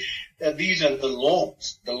basically, these are the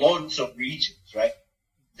lords of regions, right?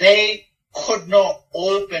 They could not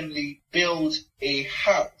openly build a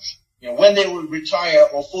house. You know, when they would retire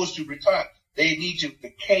or forced to retire, they need to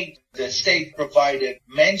vacate the state-provided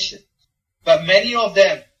mansions. But many of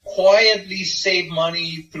them quietly save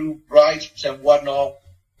money through bribes and whatnot,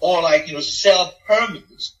 or like, you know, sell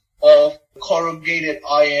permits of corrugated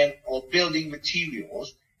iron or building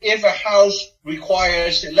materials. If a house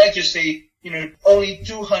requires, let's just say, you know, only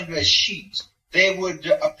 200 sheets, they would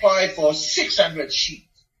apply for 600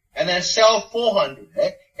 sheets and then sell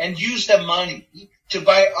 400 and use the money to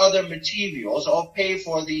buy other materials or pay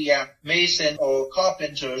for the mason or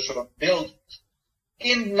carpenters or builders.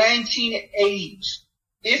 In 1980s,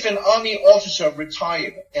 if an army officer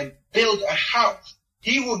retired and built a house,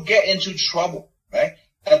 he would get into trouble, right?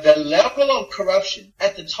 And the level of corruption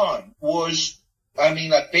at the time was,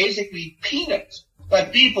 like basically peanuts.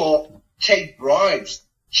 Like people take bribes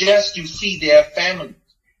just to feed their families.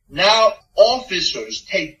 Now officers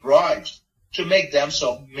take bribes to make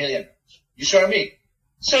themselves millionaires. You see what I mean?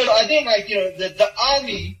 So I think the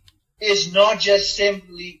army is not just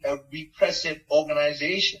simply a repressive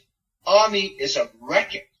organization. Army is a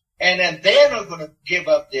racket. And then they're not going to give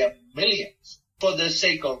up their millions for the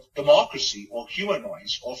sake of democracy or human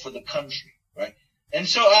rights or for the country, right? And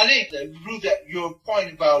so I think, Ruth, that your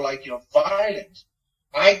point about violence,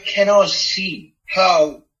 I cannot see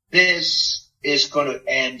how this is going to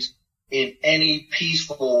end in any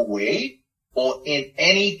peaceful way or in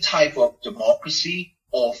any type of democracy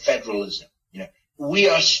or federalism. We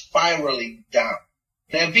are spiraling down.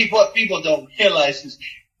 And people don't realize this.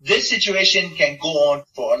 This situation can go on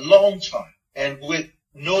for a long time and with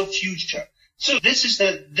no future. So this is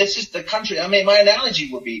the country. My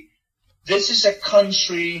analogy would be, this is a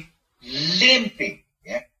country limping.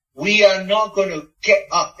 Yeah, we are not going to get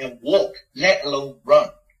up and walk, let alone run.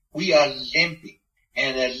 We are limping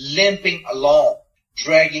and limping along,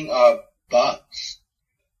 dragging our butts.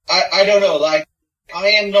 I don't know. Like, I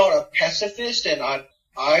am not a pacifist, and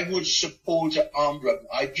I would support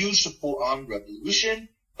I do support armed revolution.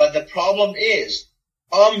 But the problem is,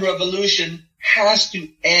 armed revolution has to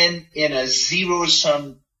end in a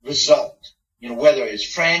zero-sum result. Whether it's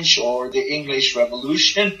French or the English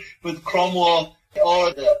Revolution with Cromwell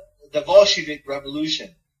or the Bolshevik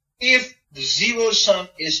Revolution. If the zero-sum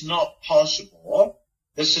is not possible,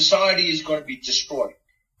 the society is going to be destroyed.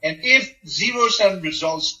 And if zero-sum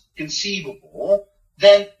results conceivable,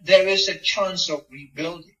 then there is a chance of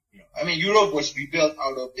rebuilding. Europe was rebuilt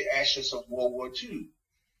out of the ashes of World War II.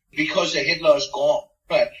 Because the Hitler is gone,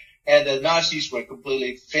 right? And the Nazis were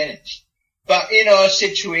completely finished. But in our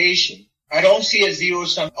situation, I don't see a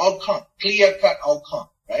zero-sum outcome, clear-cut outcome,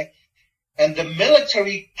 right? And the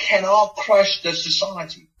military cannot crush the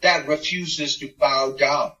society that refuses to bow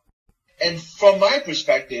down. And from my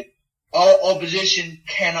perspective, our opposition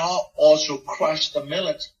cannot also crush the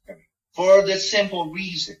military for the simple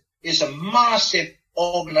reason it's a massive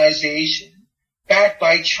organization backed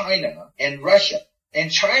by China and Russia. And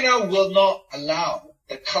China will not allow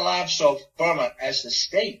the collapse of Burma as a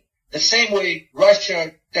state. The same way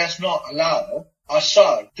Russia does not allow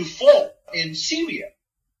Assad to fall in Syria.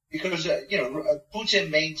 Because, Putin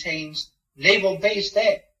maintains naval base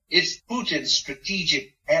there. It's Putin's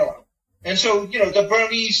strategic ally. And so, the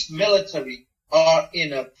Burmese military are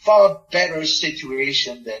in a far better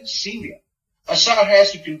situation than Syria. Assad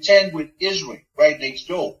has to contend with Israel right next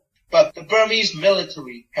door. But the Burmese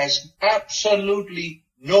military has absolutely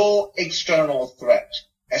no external threat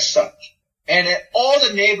as such. And all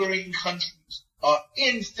the neighboring countries are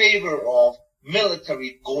in favor of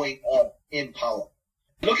military going on in power.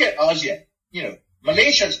 Look at ASEAN.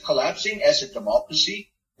 Malaysia's collapsing as a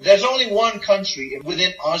democracy. There's only one country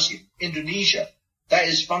within ASEAN, Indonesia, that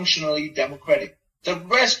is functionally democratic. The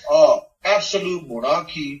rest are absolute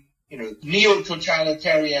monarchy,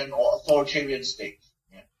 neo-totalitarian or authoritarian states.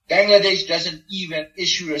 Yeah. Bangladesh doesn't even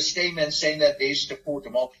issue a statement saying that they support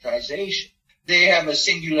democratization. They have a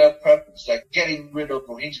singular purpose, like getting rid of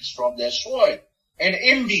Rohingyas from their soil. And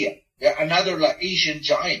India, another Asian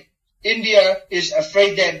giant. India is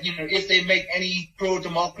afraid that, if they make any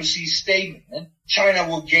pro-democracy statement, China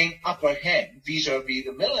will gain upper hand vis-a-vis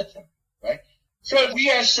the military, right? So we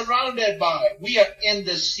are in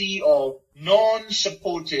the sea of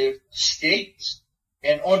non-supportive states,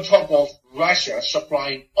 and on top of Russia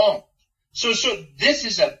supplying arms. So this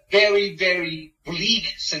is a very, very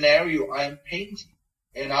bleak scenario I am painting.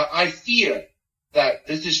 And I fear that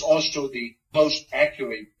this is also the most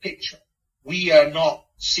accurate picture. We are not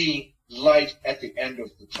seeing light at the end of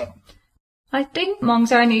the tunnel. I think, Maung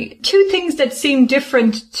Zarni, two things that seem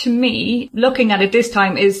different to me looking at it this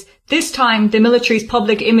time is the military's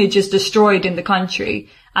public image is destroyed in the country,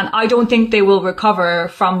 and I don't think they will recover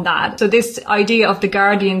from that. So this idea of the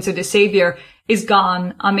guardians or the savior is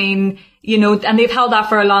gone. I mean, and they've held that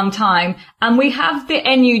for a long time. And we have the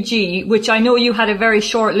NUG, which I know you had a very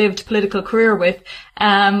short-lived political career with, which,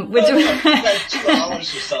 like 2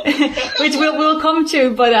 hours or something. which we'll come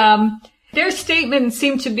to, but, their statements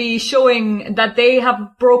seem to be showing that they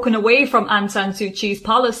have broken away from Aung San Suu Kyi's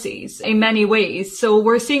policies in many ways. So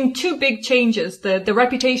we're seeing two big changes. The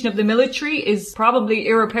reputation of the military is probably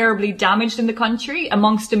irreparably damaged in the country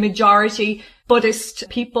amongst the majority Buddhist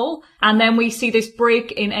people. And then we see this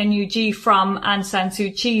break in NUG from Aung San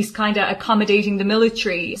Suu Kyi's kind of accommodating the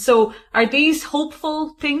military. So are these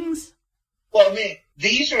hopeful things? Well, I mean,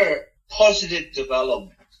 these are positive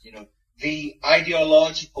developments, The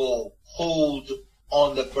ideological hold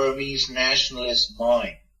on the Burmese nationalist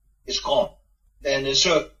mind is gone. And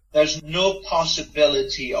so there's no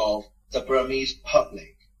possibility of the Burmese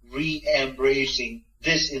public re-embracing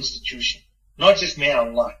this institution. Not just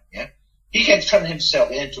Maung Zarni, yeah? He can turn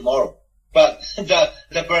himself in tomorrow. But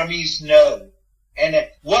the Burmese know. And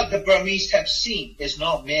what the Burmese have seen is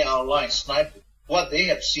not Maung Zarni sniping. What they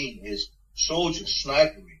have seen is soldiers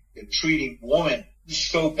sniping and treating women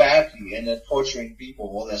so badly and then torturing people,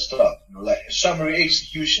 all that stuff, like summary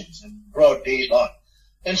executions and broad daylight.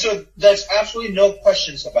 And so there's absolutely no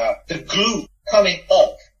questions about the glue coming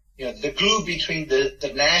off, the glue between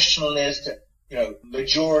the nationalist,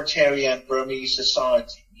 majoritarian Burmese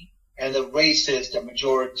society and the racist and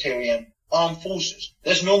majoritarian armed forces.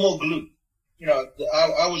 There's no more glue.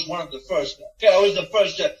 I was one of the first. I was the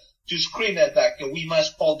first to scream at that. We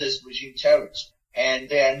must call this regime terrorist. And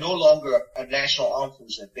they are no longer a national armed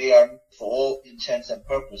force. They are, for all intents and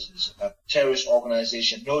purposes, a terrorist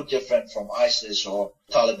organization, no different from ISIS or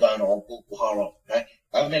Taliban or Boko Haram. Right?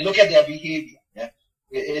 I mean, look at their behavior. Yeah?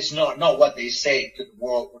 It's not what they say to the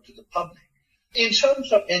world or to the public. In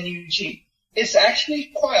terms of NUG, it's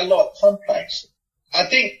actually quite a lot complex. I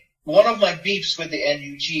think one of my beefs with the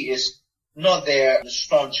NUG is not their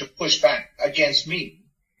staunch pushback against me.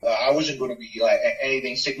 I wasn't going to be like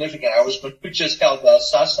anything significant. I was going to just help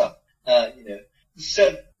Sasa,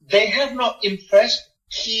 So they have not impressed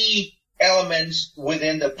key elements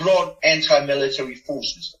within the broad anti-military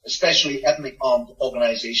forces, especially ethnic armed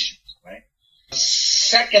organizations, right?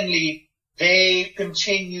 Secondly, they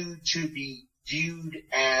continue to be viewed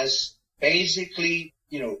as basically,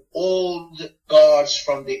 old guards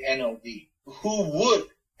from the NLD who would,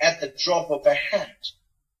 at the drop of a hat,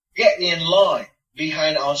 get in line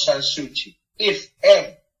behind Aung San Suu Kyi, if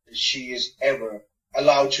ever she is ever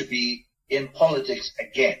allowed to be in politics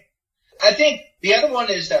again. I think the other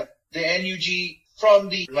one is that the NUG, from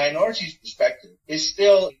the minorities' perspective, is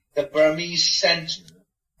still the Burmese center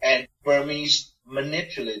and Burmese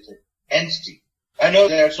manipulated entity. I know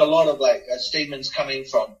there's a lot of statements coming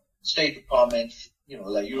from State Department,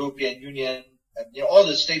 like European Union, and, all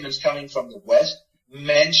the statements coming from the West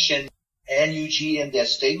mention NUG in their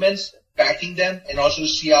statements, backing them, and also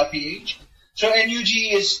CRPH. So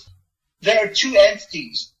NUG there are two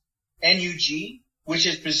entities. NUG, which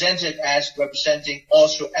is presented as representing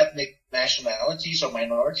also ethnic nationalities or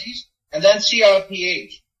minorities, and then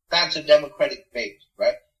CRPH, that's a democratic base,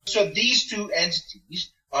 right? So these two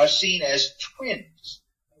entities are seen as twins,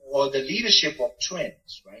 or the leadership of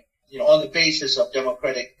twins, right? On the basis of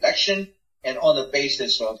democratic election and on the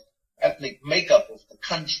basis of ethnic makeup of the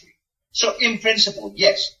country. So in principle,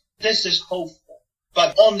 yes, this is hopeful.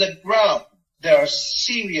 But on the ground, there are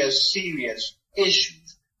serious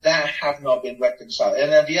issues that have not been reconciled. And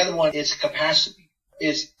then the other one is capacity.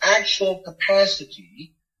 its actual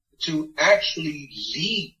capacity to actually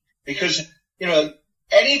lead. Because,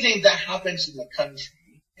 anything that happens in the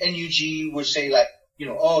country, NUG would say like,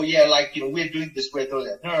 we're doing this, we're doing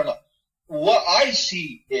that. No. What I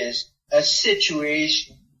see is a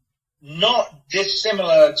situation not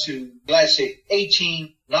dissimilar to, let's say,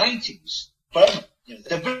 1890s Burma.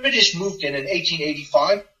 The British moved in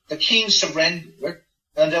 1885. The king surrendered,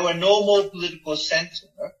 and there were no more political center.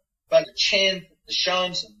 But the Chen, the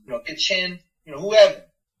Shans, and Kachin, whoever,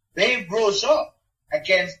 they rose up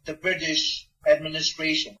against the British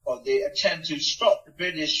administration, or they attempt to stop the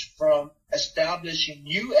British from establishing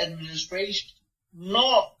new administration,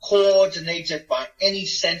 not coordinated by any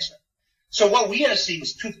center. So what we are seeing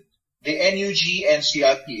is two things. The NUG and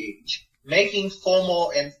CRPH making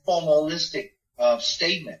formal and formalistic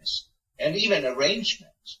statements and even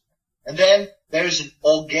arrangements. And then there is an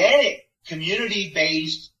organic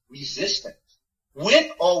community-based resistance.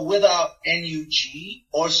 With or without NUG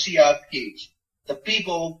or CRPH, the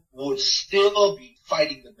people would still be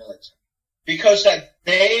fighting the military because that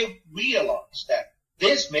they realize that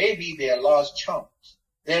this may be their last chance.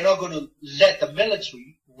 They're not going to let the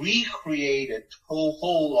military recreate a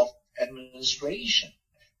whole of administration.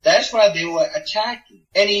 That's why they were attacking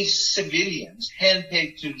any civilians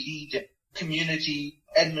handpicked to lead community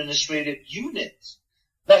administrative units.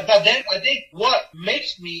 But then I think what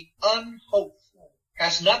makes me unhopeful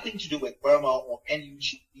has nothing to do with Burma or NUG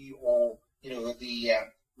or, the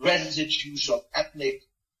residues of ethnic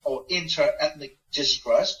or inter-ethnic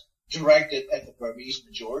distrust directed at the Burmese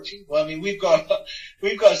majority. Well, we've got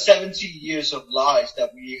 70 years of lies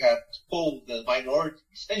that we have told the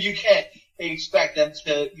minorities, and you can't expect them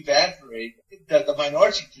to evaporate the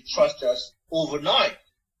minority to trust us overnight.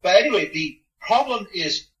 But anyway, the problem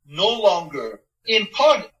is no longer, in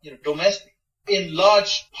part, domestic. In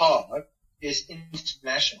large part, is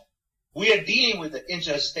international. We are dealing with the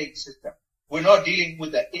interstate system. We're not dealing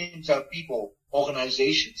with the inter-people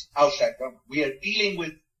organizations outside government. We are dealing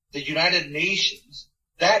with the United Nations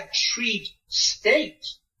that treat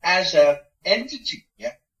states as an entity,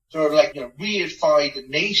 sort of like, reified the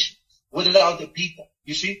nations without the people.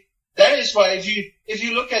 You see? That is why if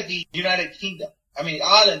you look at the United Kingdom,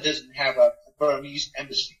 Ireland doesn't have a Burmese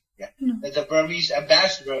embassy, No. The Burmese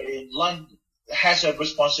ambassador in London has a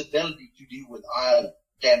responsibility to deal with Ireland,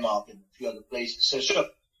 Denmark, and a few other places. So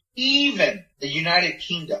even the United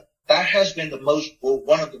Kingdom, that has been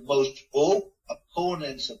one of the most vocal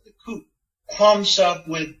opponents of the coup, comes up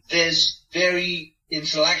with this very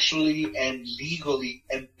intellectually and legally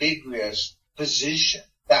ambiguous position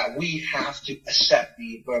that we have to accept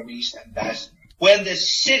the Burmese ambassador. When the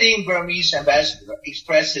sitting Burmese ambassador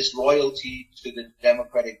expressed his loyalty to the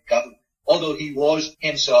democratic government, although he was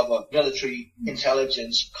himself a military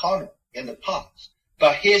intelligence colonel in the past,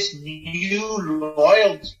 but his new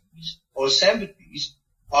loyalties or sympathies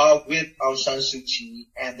are with Aung San Suu Kyi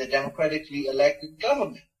and the democratically elected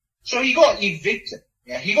government. So he got evicted.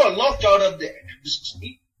 He got locked out of the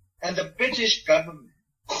embassy, and the British government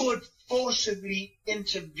could forcibly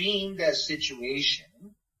intervene that situation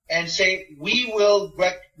and say, we will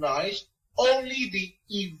recognize only the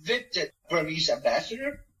evicted Burmese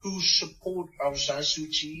ambassador who support Aung San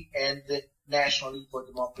Suu Kyi and the National League for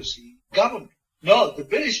Democracy government. No, the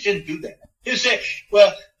British didn't do that. They said,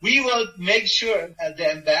 well, we will make sure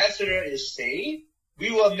the ambassador is safe.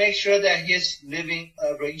 We will make sure that his living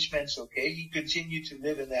arrangements okay. He continued to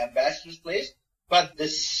live in the ambassador's place. But the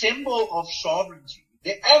symbol of sovereignty,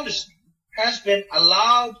 the embassy, has been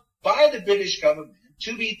allowed by the British government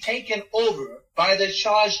to be taken over by the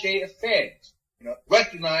charge d'affaires,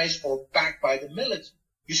 recognized or backed by the military.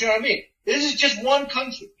 You see what I mean? This is just one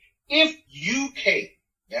country. If UK,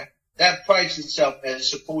 that prides itself as a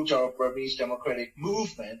supporter of Burmese democratic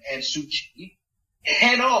movement and Suu Kyi,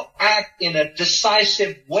 cannot act in a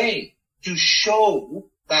decisive way to show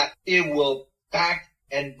that it will back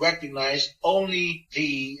and recognize only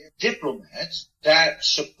the diplomats that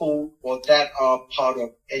support or that are part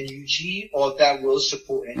of NUG or that will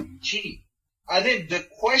support NUG. I think the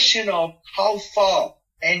question of how far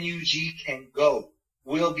NUG can go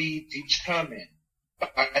will be determined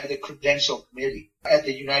by the Credential Committee at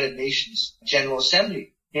the United Nations General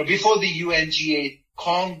Assembly. Before the UNGA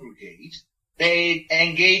congregate, they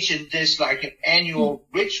engage in this like an annual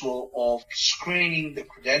ritual of screening the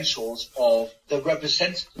credentials of the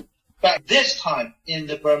representative. But this time, in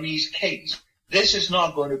the Burmese case, this is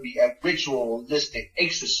not going to be a ritualistic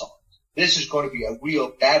exercise. This is going to be a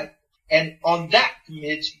real battle. And on that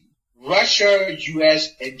committee, Russia, US,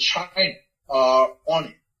 and China are on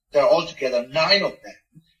it. There are altogether 9 of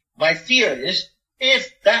them. My fear is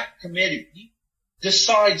if that committee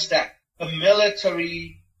decides that the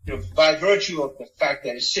military, by virtue of the fact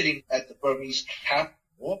that it's sitting at the Burmese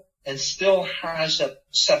capital and still has a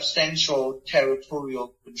substantial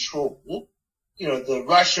territorial control, the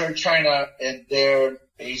Russia, China, and their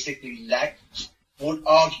basically lackeys would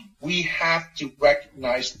argue we have to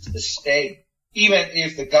recognize the state, even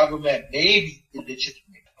if the government may be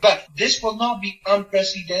illegitimate. But this will not be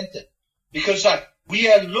unprecedented because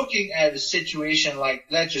we are looking at a situation like,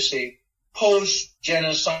 let's just say,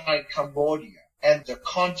 post-genocide Cambodia and the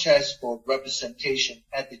contest for representation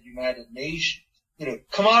at the United Nations.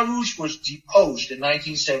 Khmer Rouge was deposed in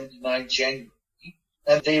 1979 January,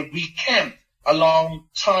 and they recamped along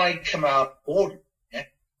Thai Khmer border. Yeah?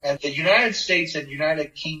 And the United States and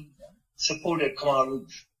United Kingdom supported Khmer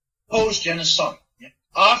Rouge post-genocide. Yeah?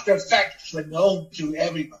 After facts were known to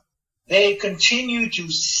everybody, they continued to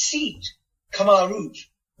seat Khmer Rouge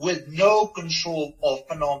with no control of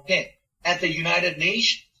Phnom Penh at the United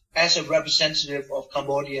Nations as a representative of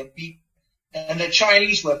Cambodian people. And the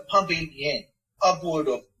Chinese were pumping in upward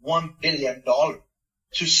of $1 billion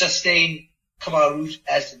to sustain Khmer Rouge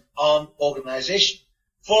as an armed organization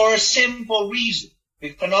for a simple reason.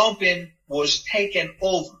 Phnom Penh was taken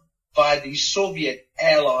over by the Soviet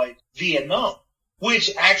allied Vietnam,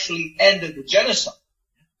 which actually ended the genocide.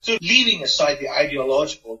 So leaving aside the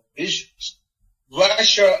ideological divisions,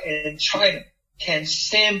 Russia and China can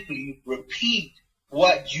simply repeat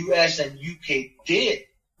what US and UK did,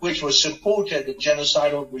 which was supported the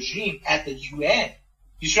genocidal regime at the UN.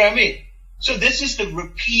 You see what I mean? So this is the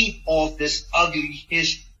repeat of this ugly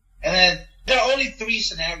history. And then there are only three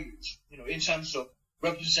scenarios, in terms of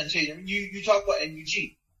representation. You talk about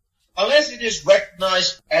NUG. Unless it is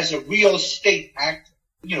recognized as a real state actor,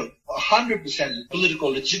 100% political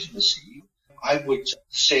legitimacy, I would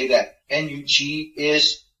say that NUG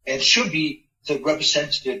is and should be the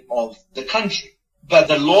representative of the country. But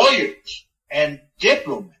the lawyers and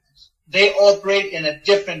diplomats, they operate in a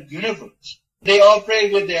different universe. They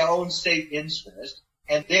operate with their own state interest,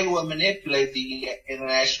 and they will manipulate the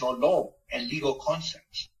international law and legal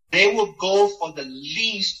concepts. They will go for the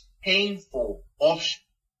least painful option.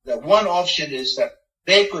 The one option is that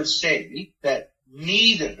they could say that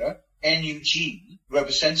neither NUG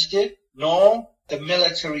representative nor the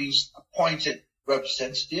military's appointed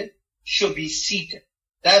representative should be seated.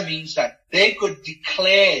 That means that they could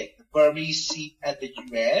declare the Burmese seat at the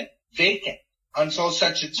UN vacant until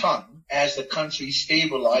such a time as the country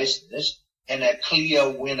stabilizes and a clear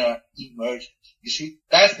winner emerges. You see,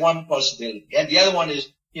 that's one possibility. And the other one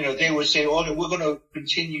is, they would say, we're going to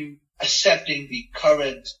continue accepting the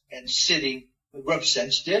current and sitting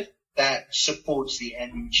representative that supports the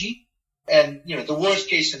NUG. And, the worst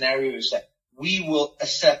case scenario is that we will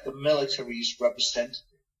accept the military's representative.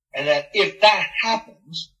 And that if that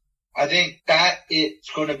happens, I think that it's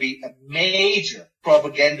going to be a major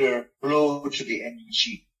propaganda blow to the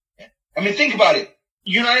NUG. Yeah? I mean, think about it.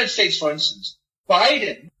 United States, for instance,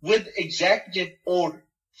 Biden, with executive order,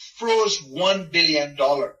 froze $1 billion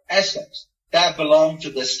assets that belong to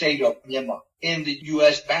the state of Myanmar in the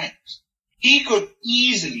U.S. banks. He could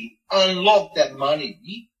easily unlock that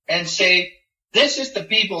money and say, this is the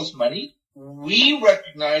people's money. We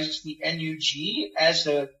recognize the NUG as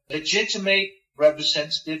a legitimate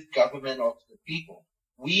representative government of the people.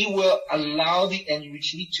 We will allow the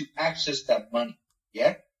NUG to access that money.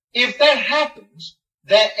 Yeah. If that happens,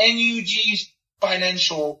 that NUG's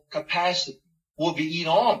financial capacity will be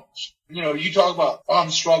enormous. You talk about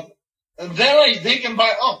armed struggle. And then they can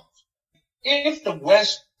buy arms. If the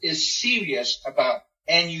West is serious about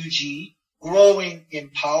NUG growing in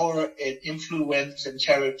power and influence and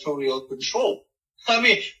territorial control,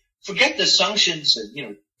 forget the sanctions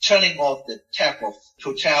and, turning off the tap of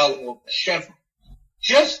Total or Chevron.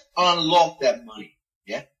 Just unlock that money.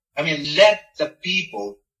 Yeah. Let the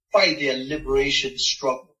people fight their liberation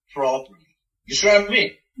struggle properly. You see what I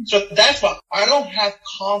mean? So that's why I don't have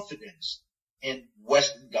confidence in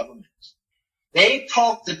Western governments. They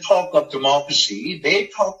talk the talk of democracy. They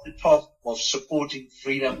talk the talk of supporting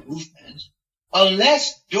freedom movements.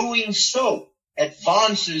 Unless doing so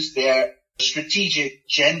advances their strategic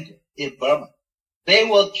agenda in Burma, they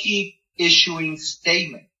will keep issuing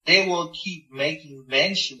statements. They will keep making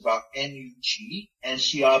mention about NUG and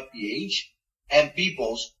CRPH and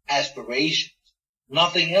people's aspirations.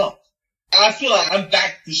 Nothing else. I feel like I'm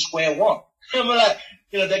back to square one.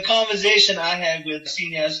 The conversation I had with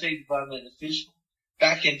senior State Department official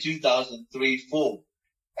back in 2003-04.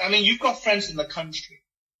 You've got friends in the country.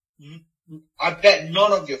 I bet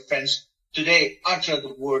none of your friends today utter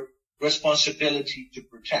the word responsibility to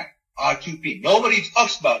protect, R2P. Nobody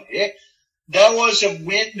talks about it. There was a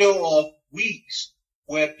window of weeks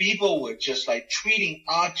where people were just like tweeting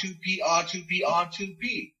R2P,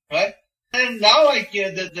 right? And now I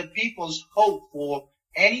hear that the people's hope for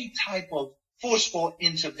any type of forceful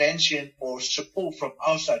intervention or support from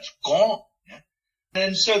outside is gone. Yeah?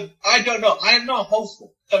 And so I don't know. I am not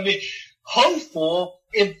hopeful. I mean, hopeful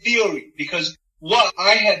in theory, because what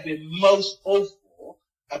I have been most hopeful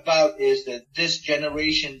about is that this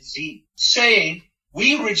Generation Z saying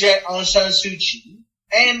we reject Aung San Suu Kyi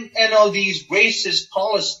and all these racist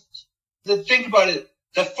policies. Think about it.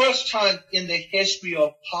 The first time in the history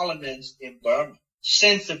of parliaments in Burma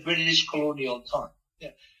since the British colonial time,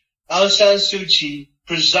 Aung San Suu Kyi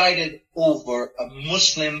presided over a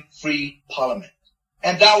Muslim-free parliament.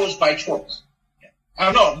 And that was by choice.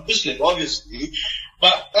 I'm not Muslim, obviously,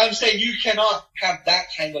 but I'm saying you cannot have that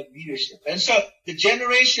kind of leadership. And so the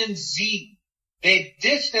Generation Z, they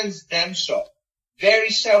distance themselves very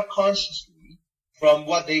self-consciously from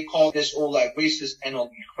what they call this all like racist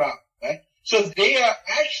NLD crowd, right? So they are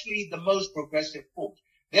actually the most progressive force.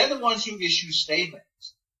 They're the ones who issue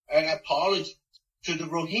statements and apologies to the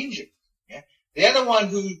Rohingya. Yeah? They're the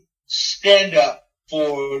ones who stand up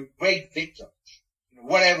for great victims,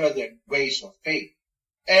 whatever their race or faith.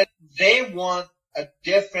 And they want a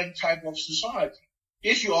different type of society.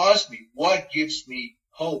 If you ask me what gives me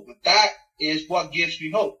hope, that is what gives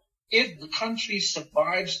me hope. If the country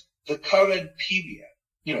survives the current period,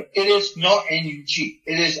 it is not NUG.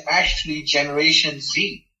 It is actually Generation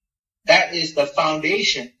Z. That is the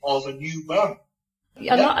foundation of a new Burma.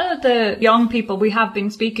 A lot of the young people we have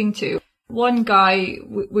been speaking to, one guy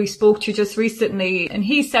we spoke to just recently, and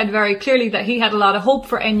he said very clearly that he had a lot of hope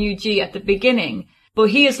for NUG at the beginning, but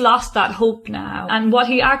he has lost that hope now. And what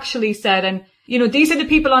he actually said, and these are the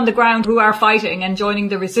people on the ground who are fighting and joining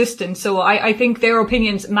the resistance. So I think their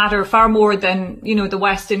opinions matter far more than, the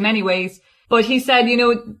West in many ways. But he said,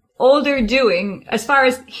 all they're doing, as far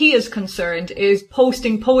as he is concerned, is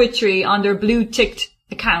posting poetry on their blue-ticked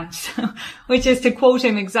accounts, which is to quote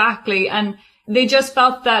him exactly. And they just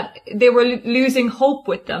felt that they were losing hope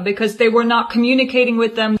with them because they were not communicating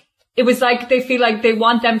with them. It was like they feel like they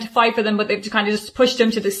want them to fight for them, but they've kind of just pushed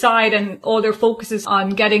them to the side, and all their focus is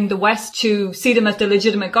on getting the West to see them as the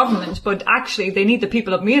legitimate government. But actually, they need the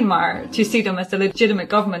people of Myanmar to see them as the legitimate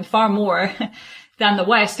government far more than the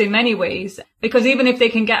West in many ways. Because even if they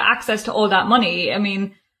can get access to all that money, I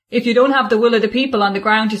mean, if you don't have the will of the people on the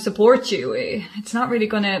ground to support you, it's not really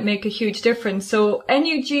going to make a huge difference. So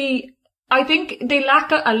NUG, I think they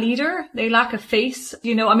lack a leader. They lack a face.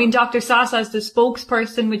 Dr. Sasa is the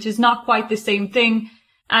spokesperson, which is not quite the same thing.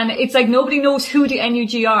 And it's like nobody knows who the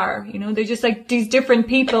NUG are. They're just like these different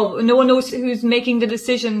people. No one knows who's making the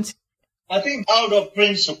decisions. I think out of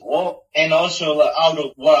principle and also out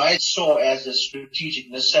of what I saw as a strategic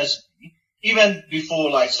necessity, even before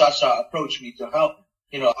like Sasa approached me to help,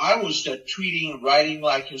 I was tweeting, writing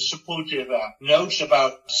like supportive notes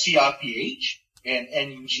about CRPH and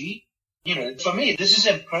NUG. For me, this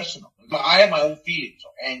isn't personal. I have my own feelings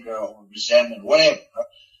of anger or resentment, whatever.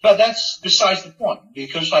 But that's besides the point,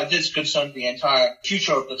 because this concerns the entire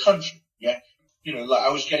future of the country. Yeah. I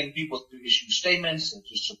was getting people to issue statements and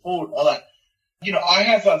to support all that. I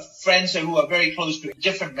have friends who are very close to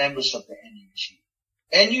different members of the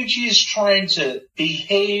NUG. NUG is trying to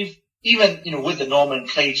behave even, with the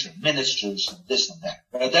nomenclature, ministers and this and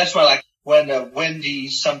that. That's why when Wendy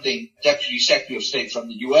Deputy Secretary of State from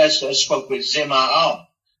the U.S. Spoke with Zima Aung,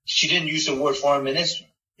 she didn't use the word foreign minister.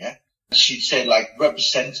 Yeah. She said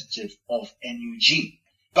representative of NUG.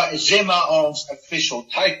 But Zima Aung's official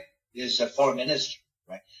title is a foreign minister,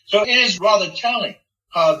 right? So it is rather telling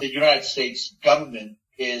how the United States government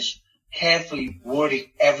is carefully wording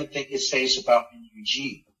everything it says about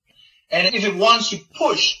NUG. And if it wants to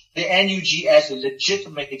push the NUG as a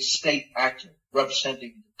legitimate state actor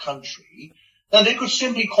representing the country, then they could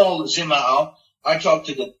simply call Zima Aung. I talked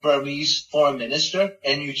to the Burmese foreign minister,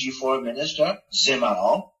 NUG foreign minister, Zima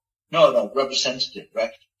Aung. No, representative,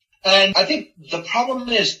 right? And I think the problem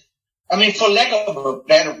is, for lack of a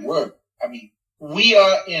better word, we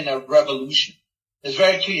are in a revolution. It's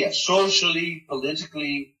very clear, socially,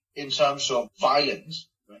 politically, in terms of violence.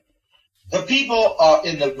 Right? The people are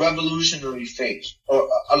in the revolutionary phase, or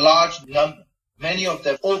a large number. Many of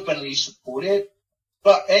them openly support it.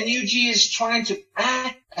 But NUG is trying to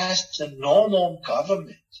act as a normal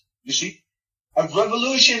government. You see, a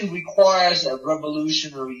revolution requires a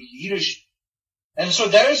revolutionary leadership. And so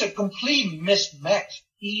there is a complete mismatch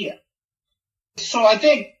here. So I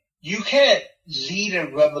think you can't lead a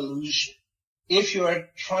revolution if you're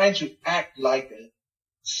trying to act like a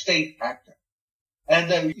state actor. And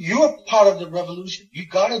then you're part of the revolution. You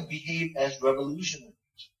gotta behave as revolutionaries.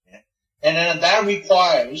 Yeah? And then that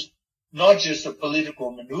requires not just a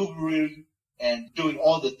political maneuvering and doing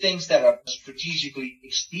all the things that are strategically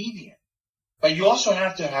expedient, but you also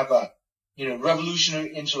have to have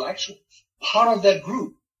revolutionary intellectuals, part of that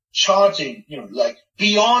group, charting, like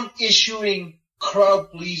beyond issuing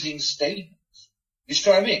crowd-pleasing statements. You see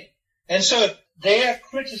what I mean? And so they are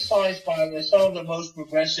criticized by some of the most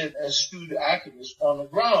progressive and astute activists on the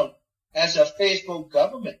ground as a Facebook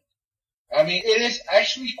government. I mean, it is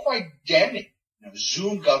actually quite damning.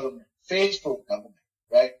 Zoom government, Facebook government,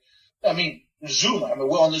 right? I mean, Zoom,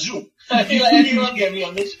 we're on the Zoom. Anyone can be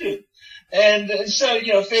on this too. And so,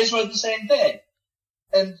 Facebook the same thing.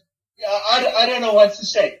 And I don't know what to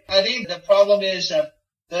say. I think the problem is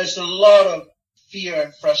there's a lot of fear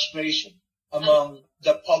and frustration among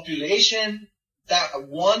the population that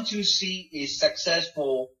want to see a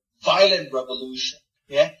successful, violent revolution.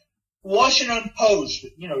 Yeah. Washington Post,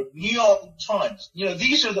 New York Times,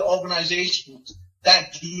 these are the organizations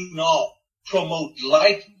that do not promote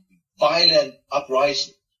likely violent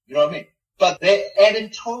uprising. You know what I mean? But their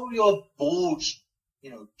editorial boards,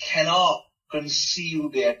 cannot conceal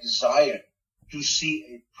their desire to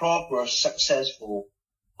see a proper, successful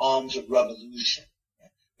armed revolution. Yeah?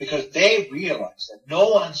 Because they realize that no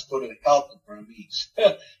one's going to help the Burmese.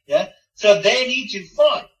 Yeah. So they need to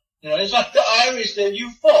fight. It's like the Irish that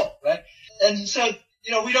you fought, right? And so,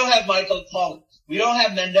 we don't have Michael Collins. We don't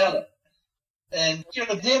have Mandela. And,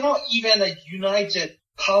 they're not even a united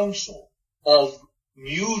council of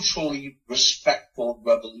mutually respectful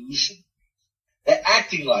revolutionaries. They're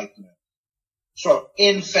acting like sort of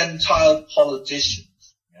infantile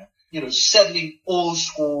politicians, settling old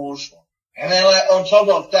scores. And then on top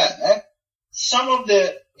of that, some of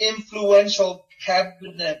the influential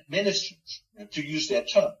cabinet ministers, to use their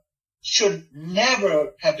term, should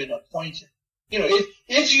never have been appointed.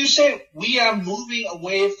 If you say we are moving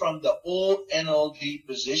away from the old NLD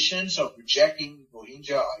positions of rejecting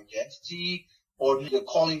Rohingya identity or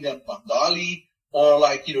calling them Bengali or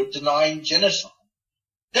denying genocide,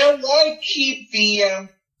 then why keep the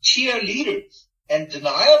cheerleaders and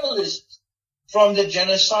denialists from the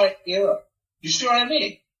genocide era? You see what I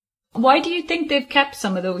mean? Why do you think they've kept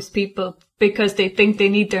some of those people? Because they think they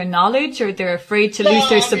need their knowledge, or they're afraid to lose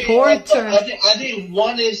their support? I think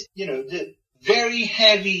one is, the very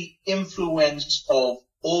heavy influence of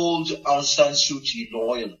old Aung San Suu Kyi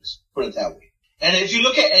loyalists, put it that way. And if you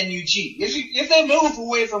look at NUG, if they move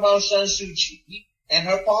away from Aung San Suu Kyi and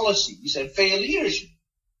her policies and fair leadership,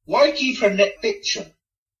 why keep her picture?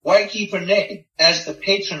 Why keep her name as the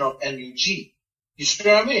patron of NUG? You see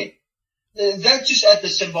what I mean? That's just at the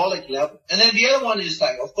symbolic level. And then the other one is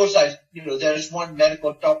of course, there's one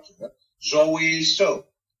medical doctor, Zoe So.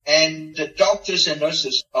 And the doctors and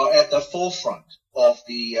nurses are at the forefront of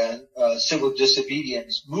the civil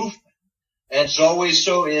disobedience movement. And Zoe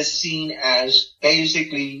So is seen as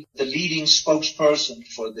basically the leading spokesperson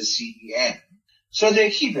for the CDM. So they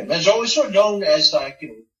keep him. And Zoe So known as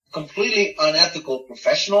completely unethical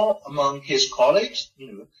professional among his colleagues,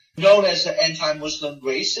 known as an anti-Muslim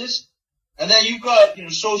racist. And then you've got,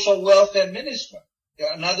 social welfare minister,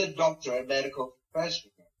 another doctor and medical professor,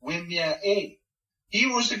 Wimia A. He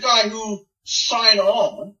was the guy who signed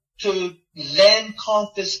on to land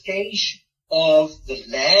confiscation of the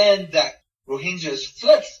land that Rohingyas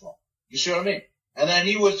fled from. You see what I mean? And then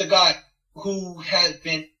he was the guy who had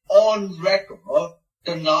been on record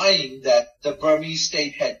denying that the Burmese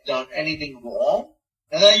state had done anything wrong.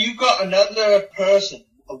 And then you got another person,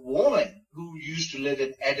 a woman, who used to live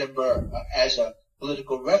in Edinburgh as a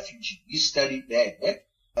political refugee. He studied there,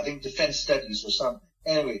 I think defense studies or something.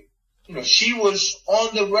 Anyway, she was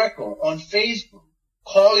on the record on Facebook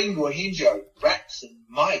calling Rohingya rats and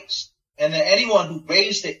mice. And then anyone who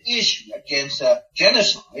raised the issue against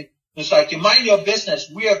genocide was like, you mind your business,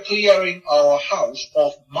 we are clearing our house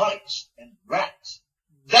of mice and rats.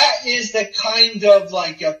 That is the kind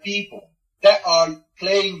of people that are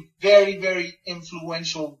playing very, very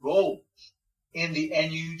influential roles in the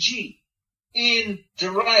NUG, in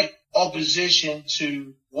direct opposition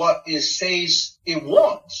to what it says it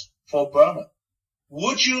wants for Burma.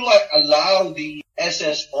 Would you allow the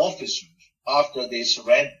SS officers, after they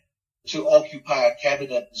surrender, to occupy a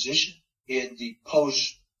cabinet position in the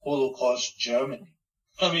post-Holocaust Germany?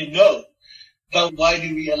 I mean, no. But why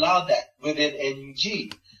do we allow that within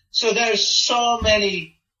NUG? So there's so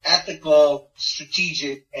many ethical,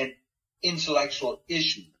 strategic, and intellectual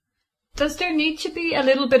issues. Does there need to be a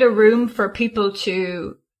little bit of room for people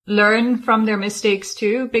to learn from their mistakes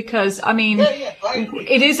too, because I mean,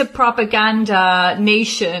 it is a propaganda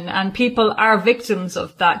nation and people are victims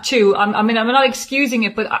of that too. I mean, I'm not excusing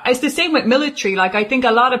it, but it's the same with military. Like, I think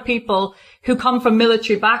a lot of people who come from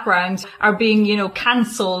military backgrounds are being,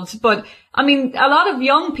 cancelled. But I mean, a lot of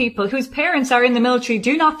young people whose parents are in the military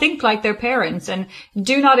do not think like their parents and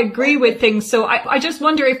do not agree with things. So I just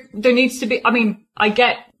wonder if there needs to be, I mean, I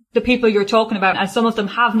get the people you're talking about, and some of them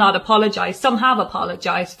have not apologized. Some have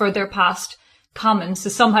apologized for their past comments. So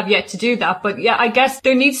some have yet to do that. But yeah, I guess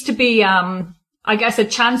there needs to be, a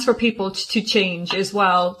chance for people to change as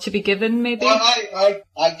well, to be given maybe. Well,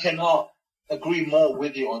 I cannot agree more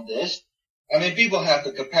with you on this. I mean, people have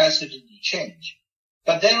the capacity to change,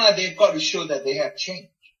 but then they've got to show that they have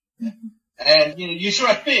changed. Mm-hmm. And, you see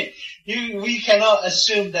what I mean? We cannot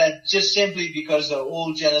assume that just simply because the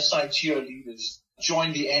old genocide cheerleaders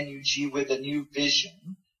join the NUG with a new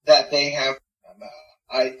vision that they have.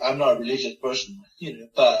 I'm not a religious person,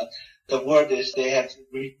 but the word is they have to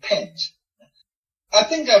repent. I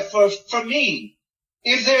think that for me,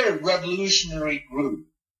 if they're a revolutionary group,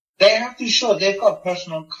 they have to show they've got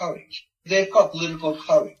personal courage. They've got political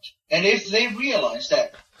courage. And if they realize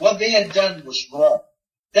that what they had done was wrong,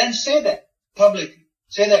 then say that publicly.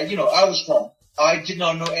 Say that, I was wrong. I did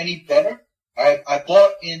not know any better. I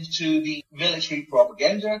bought into the military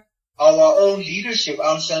propaganda. Our own leadership,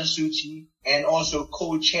 Aung San Suu Kyi, and also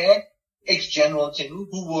co-chair, ex-General Tenu,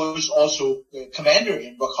 who was also commander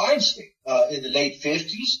in Rakhine State in the late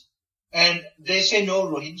 50s. And they say no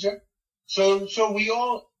Rohingya. So we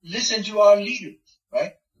all listen to our leaders,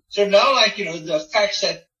 right? So now, the facts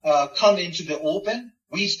that come into the open,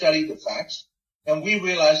 we study the facts, and we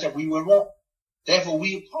realize that we were wrong. Therefore,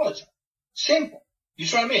 we apologize. Simple. You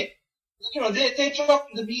see what I mean? They talk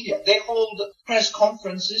to the media. They hold press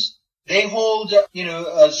conferences. They hold,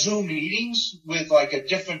 Zoom meetings with a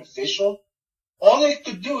different official. All they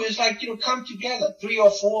could do is come together, 3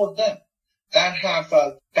 or 4 of them that have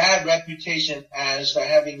a bad reputation as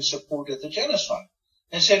having supported the genocide,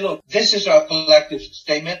 and say, look, this is our collective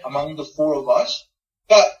statement among the 4 of us.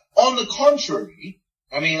 But on the contrary,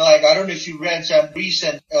 I mean, I don't know if you read some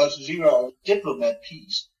recent Al Jazeera diplomat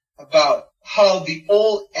piece about how the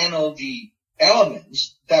old NLD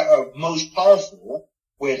elements that are most powerful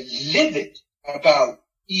were livid about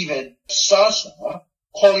even Sasa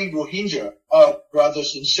calling Rohingya our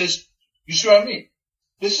brothers and sisters. You see what I mean?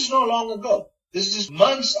 This is not long ago. This is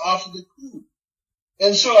months after the coup.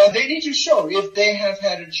 And so they need to show if they have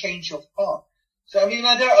had a change of heart. So, I mean,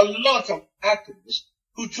 there are a lot of activists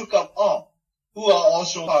who took up arms, who are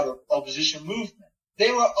also part of opposition movement.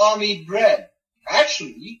 They were army bred.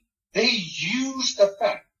 Actually, they used the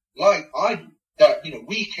fact, like I do, that,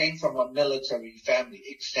 we came from a military family,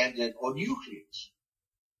 extended or nucleus.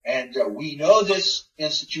 And we know this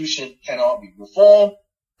institution cannot be reformed,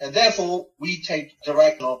 and therefore we take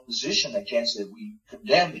direct opposition against it. We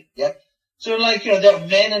condemn it, yeah? So there are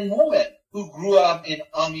men and women who grew up in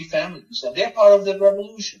army families, and they're part of the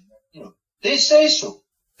revolution. They say so.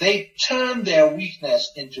 They turn their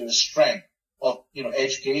weakness into a strength of,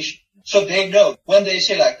 education. So they know when they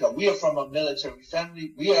say we are from a military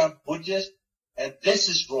family, we are Buddhist, and this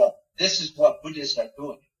is wrong. This is what Buddhists are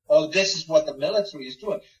doing, or this is what the military is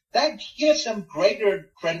doing. That gives them greater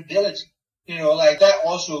credibility. That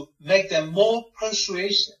also make them more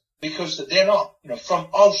persuasive because they're not, from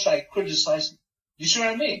outside criticizing. You see what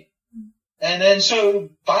I mean? And then so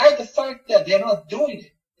by the fact that they're not doing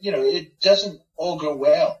it, it doesn't augur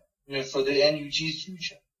well, for the NUG's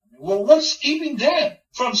future. Well, what's keeping them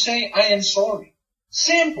from saying, I am sorry?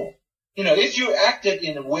 Simple. If you acted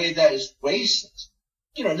in a way that is racist,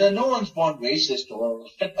 then no one's born racist or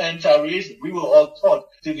anti-racist. We were all taught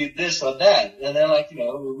to be this or that. And then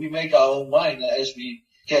we make our own mind as we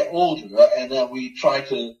get older, and then we try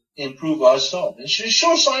to improve ourselves. And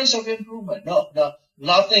show signs of improvement. No,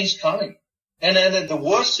 nothing's coming. And then the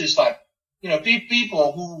worst is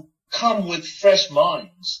people who come with fresh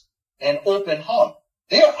minds and open heart,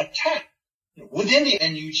 they are attacked within the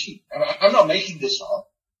NUG. I'm not making this up.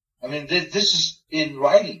 I mean, this is in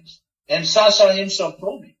writings. And Sasa himself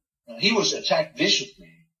told me. He was attacked viciously.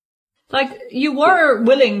 You were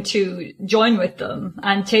willing to join with them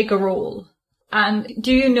and take a role. And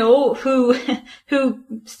do you know who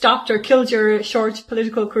stopped or killed your short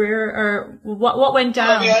political career, or what went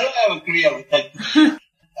down? I don't have a career with that.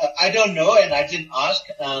 I don't know, and I didn't ask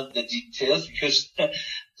the details because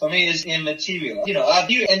for me it's immaterial. I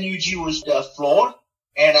knew NUG was flawed,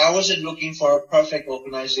 and I wasn't looking for a perfect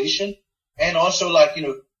organization. And also,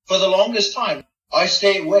 for the longest time, I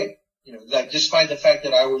stayed away. Despite the fact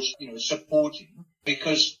that I was, supporting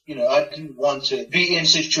because, I didn't want to be in a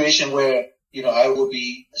situation where, I would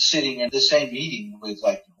be sitting in the same meeting with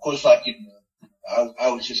of course, I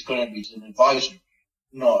was just going to be an advisor,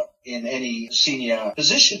 not in any senior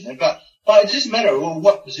position. But it doesn't matter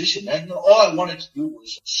what position. And all I wanted to do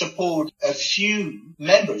was support a few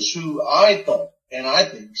members who I thought, and I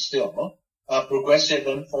think still, are progressive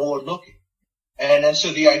and forward-looking. And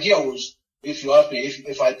so the idea was, if you ask me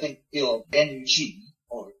if I think ill of NUG,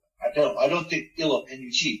 or I don't think ill of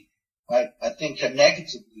NUG, I think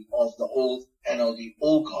negatively of the old NLD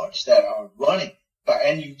old guards that are running. But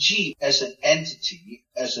NUG as an entity,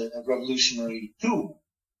 as a revolutionary tool,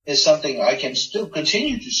 is something I can still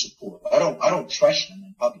continue to support. I don't trash them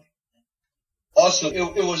in public. Also,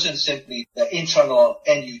 it wasn't simply the internal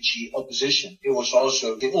NUG opposition. It was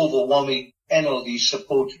also the overwhelming NLD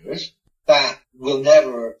supporters that will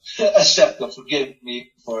never accept or forgive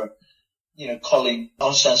me for, calling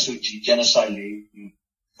Aung San Suu Kyi genocide lady.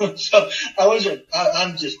 So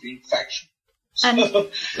I'm just being factual. And so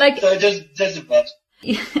it doesn't matter.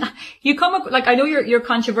 You come I know you're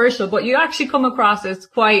controversial, but you actually come across as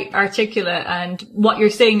quite articulate, and what you're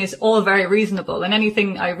saying is all very reasonable and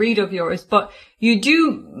anything I read of yours, but you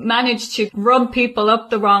do manage to rub people up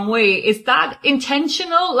the wrong way. Is that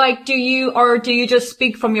intentional? do you just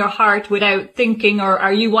speak from your heart without thinking, or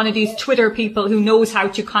are you one of these Twitter people who knows how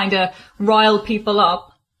to kind of rile people up?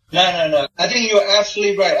 No. I think you're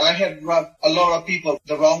absolutely right. I have rubbed a lot of people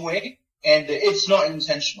the wrong way, and it's not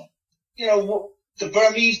intentional. The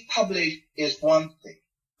Burmese public is one thing,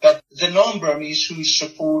 but the non-Burmese who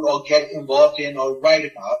support or get involved in or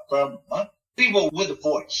write about Burma, people with a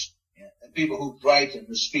voice, people who write and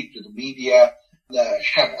speak to the media, that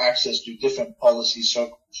have access to different policy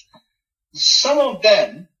circles. Some of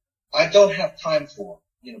them I don't have time for,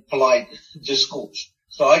 polite discourse.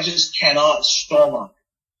 So I just cannot storm on.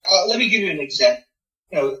 Let me give you an example.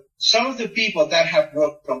 Some of the people that have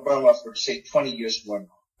worked from Burma for, say, 20 years or more,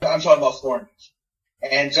 I'm talking about foreigners.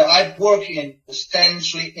 And I work in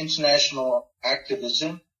substantially international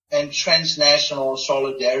activism, and transnational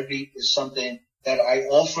solidarity is something that I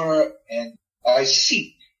offer and I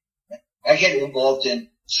seek. I get involved in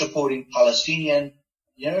supporting Palestinian,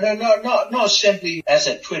 not simply as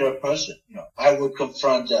a Twitter person. I would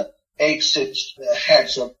confront exit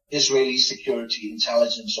heads of Israeli security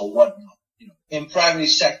intelligence or whatnot, in private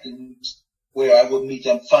sector where I would meet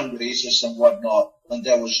them fundraisers and whatnot when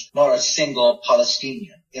there was not a single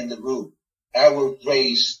Palestinian in the room. I would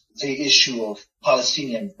raise the issue of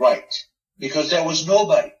Palestinian rights because there was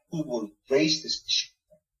nobody who would raise this issue.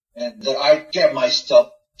 And that I get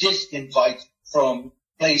myself disinvited from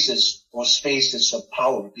places or spaces of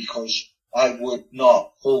power because I would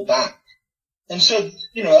not hold back. And so,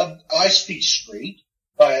 I speak straight,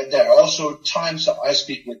 but there are also times that I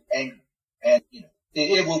speak with anger. And,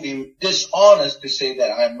 it will be dishonest to say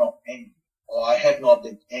that I'm not angry or I have not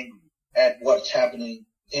been angry at what's happening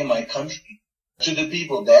in my country to the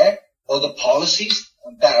people there or the policies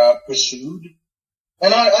that are pursued.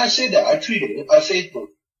 And I say that, I tweeted it on Facebook.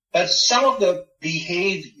 But some of the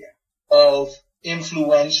behavior of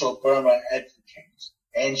influential Burma advocates,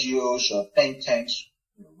 NGOs or think tanks,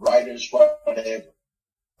 writers, whatever,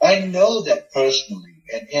 I know that personally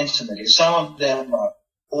and intimately. Some of them are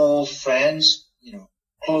old friends,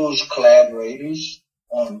 close collaborators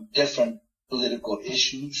on different political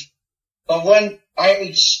issues. But when I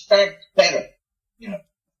expect better,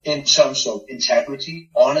 in terms of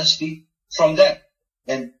integrity, honesty from them,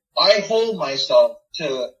 and I hold myself to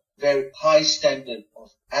a very high standard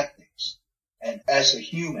of ethics. And as a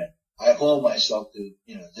human, I hold myself to,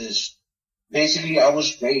 this. Basically, I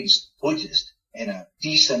was raised Buddhist in a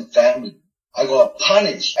decent family. I got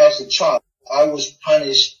punished as a child. I was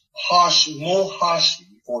punished more harshly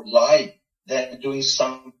for lying than doing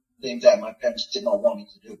something that my parents did not want me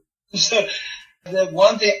to do. So the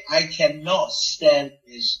one thing I cannot stand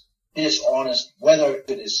is dishonest, whether it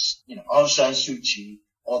is, Aung San Suu Kyi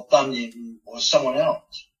or Tam Yin or someone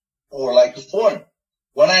else, or like a foreigner.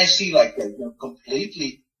 When I see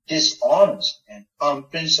completely dishonest and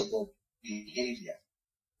unprincipled behavior,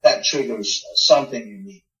 that triggers something in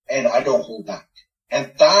me, and I don't hold back.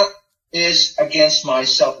 And that is against my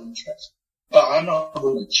self-interest. But I'm not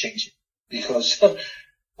going to change it because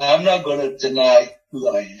I'm not going to deny who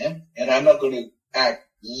I am, and I'm not going to act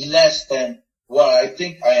less than what I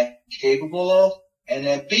think I am capable of. And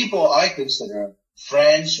then people I consider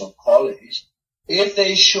friends or colleagues, if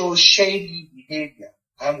they show shady behavior,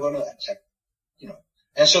 I'm going to attack them,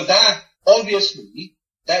 And so that, obviously,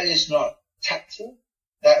 that is not tactful.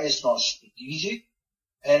 That is not strategic.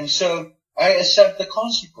 And so I accept the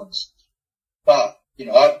consequences. But,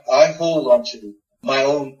 I hold on to my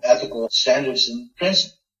own ethical standards and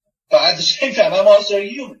principles. But at the same time, I'm also a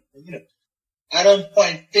human. I don't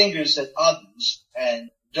point fingers at others and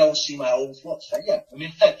don't see my own flaws.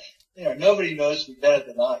 Nobody knows me better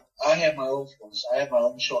than I. I have my own flaws. I have my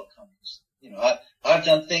own shortcomings. I've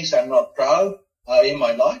done things I'm not proud in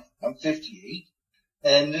my life. I'm 58.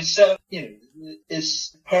 And so,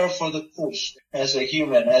 it's par for the course as a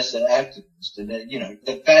human, as an activist. And,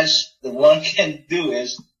 the best that one can do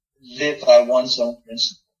is live by one's own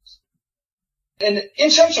principles. And in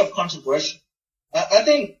terms of controversy, I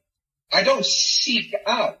think I don't seek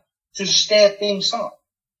out to stir things up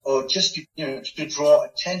or just to draw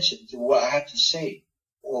attention to what I have to say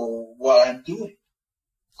or what I'm doing.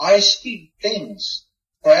 I speak things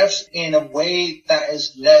perhaps in a way that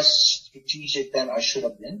is less strategic than I should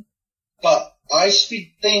have been, but I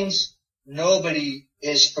speak things nobody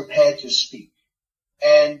is prepared to speak.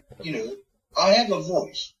 And, I have a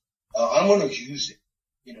voice. I'm going to use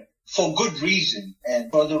it, for good reason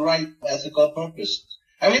and for the right ethical purposes.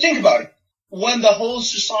 Think about it. When the whole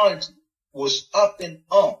society was up and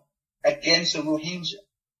on against the Rohingya,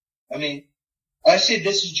 I said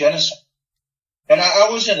this is genocide. And I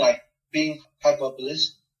wasn't being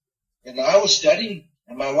hyperbolistic. I was studying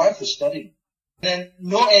and my wife was studying. And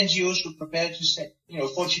no NGOs were prepared to say,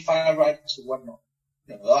 45 rights or whatnot.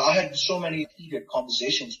 I had so many heated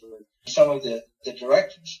conversations with some of the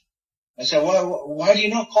directors. I said, why do you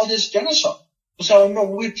not call this genocide? I said, no,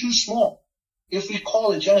 we're too small. If we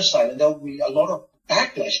call it genocide, there will be a lot of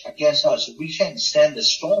backlash against us. We can't stand the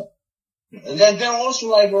storm. And then there are also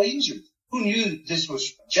Rohingya who knew this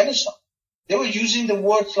was genocide. They were using the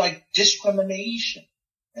words like discrimination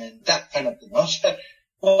and that kind of thing. I said,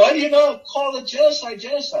 why do you not call it genocide?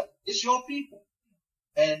 It's your people.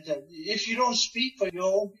 And if you don't speak for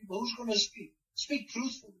your own people, who's going to speak? Speak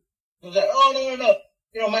truthfully.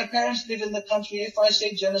 No. My parents live in the country. If I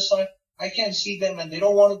say genocide, I can't see them and they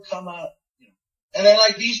don't want to come out. And then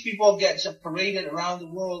these people get paraded around the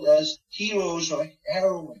world as heroes or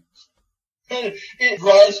heroines. It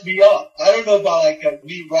riles me up. I don't know about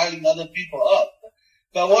me riling other people up,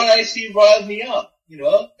 but what I see riles me up,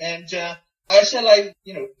 and I said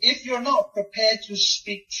if you're not prepared to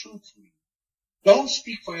speak truthfully, don't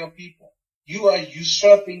speak for your people. You are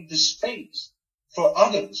usurping the space for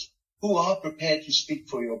others who are prepared to speak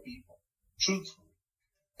for your people truthfully.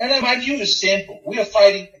 And my view is simple. We are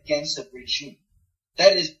fighting against a regime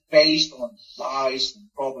that is based on lies and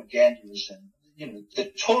propagandas and,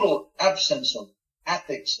 the total absence of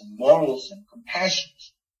ethics and morals and compassion.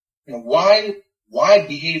 Why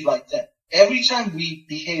behave like that? Every time we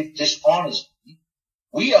behave dishonestly,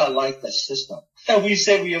 we are like the system. And we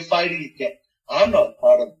say we are fighting again. I'm not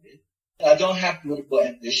part of it. I don't have political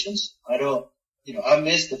ambitions. I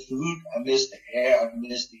miss the food. I miss the air. I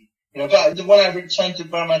miss but when I returned to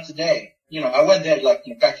Burma today, I went there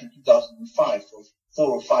back in 2005 for 4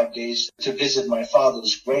 or 5 days to visit my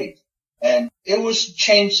father's grave. And it was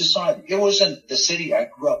changed society. It wasn't the city I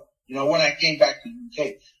grew up. When I came back to the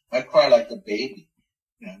UK, I cried like a baby,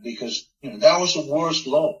 because, that was the worst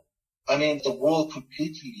law. The world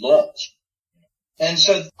completely lost. And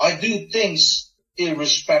so I do things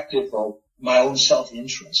irrespective of my own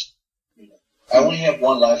self-interest. I only have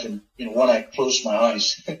one life and, when I close my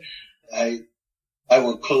eyes, I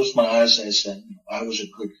will close my eyes as I was a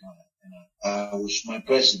good guy. And my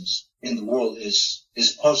presence in the world is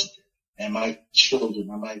positive. And my children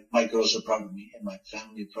and my girls are proud of me and my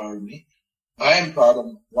family are proud of me. I am proud of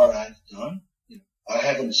what I've done. I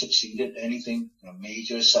haven't succeeded anything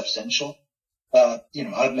major, substantial.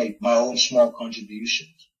 I've made my own small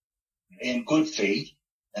contributions in good faith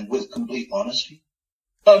and with complete honesty.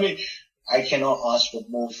 I cannot ask for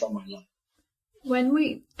more from my life. When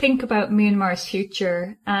we think about Myanmar's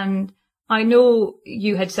future, and I know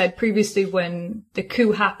you had said previously when the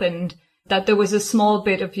coup happened that there was a small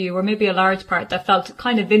bit of you, or maybe a large part, that felt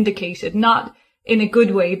kind of vindicated, not in a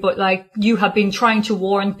good way, but you have been trying to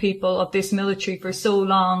warn people of this military for so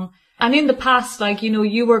long. And in the past,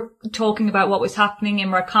 you were talking about what was happening in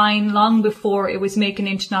Rakhine long before it was making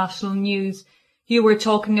international news. You were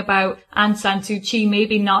talking about Aung San Suu Kyi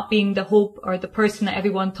maybe not being the hope or the person that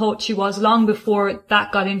everyone thought she was long before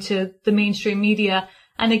that got into the mainstream media.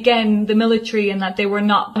 And again, the military, and that they were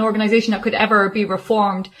not an organization that could ever be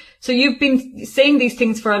reformed. So you've been saying these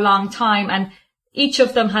things for a long time, and each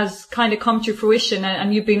of them has kind of come to fruition,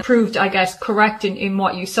 and you've been proved, I guess, correct in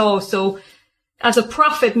what you saw. So as a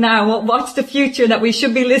prophet now, what's the future that we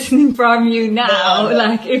should be listening from you now?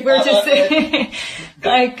 If we're to say,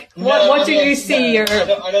 what do you see?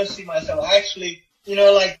 I don't see myself. Actually,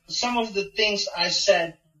 some of the things I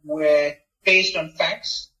said were based on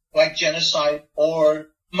facts. like genocide or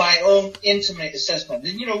my own intimate assessment.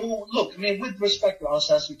 And, look, with respect to Aung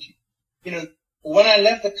San Suu Kyi, when I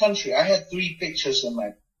left the country, I had 3 pictures in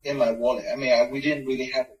my wallet. We didn't really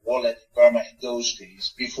have a wallet in Burma in those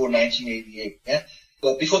days, before 1988, yeah?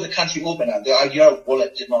 But before the country opened up, the idea of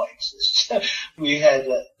wallet did not exist. We had,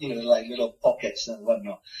 like little pockets and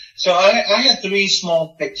whatnot. So I had 3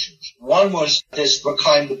 small pictures. One was this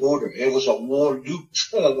Rakhine the border. It was a war loot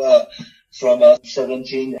from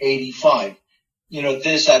 1785.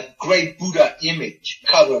 There's a great Buddha image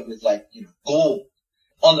covered with gold.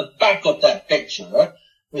 On the back of that picture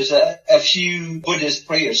was a few Buddhist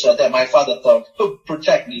prayers that my father thought would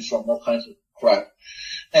protect me from all kinds of crap.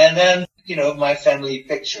 And then, my family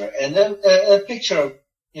picture. And then a picture of,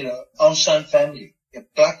 Aung San family, in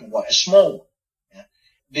black and white, a small one. Yeah?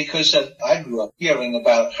 Because I grew up hearing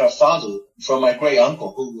about her father from my great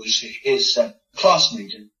uncle, who was his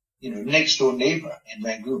classmate and, next door neighbor in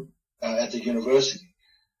Rangoon at the university.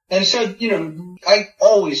 And so, I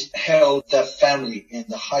always held that family in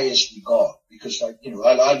the highest regard because I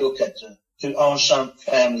look at the Aung San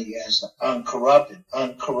family as uncorrupted,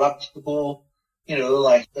 uncorruptible,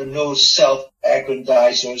 no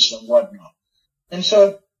self-aggrandizers and whatnot. And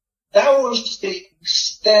so that was the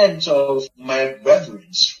extent of my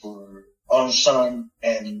reverence for Aung San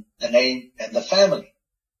and the name and the family.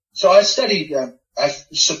 So I studied, I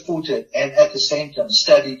supported and at the same time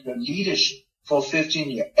studied her leadership for 15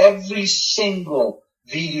 years. Every single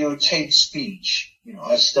videotape speech,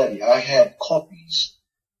 I studied. I had copies.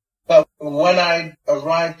 But when I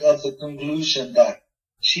arrived at the conclusion that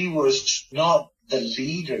she was not the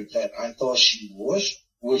leader that I thought she was,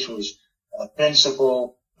 which was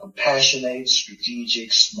principled, compassionate,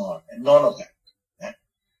 strategic, smart, and none of that. Yeah?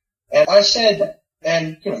 And I said that,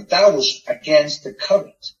 and that was against the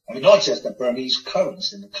current. Not just the Burmese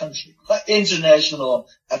currents in the country, but international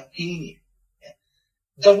opinion. Yeah?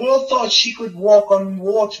 The world thought she could walk on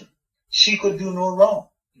water. She could do no wrong.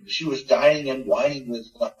 She was dining and wining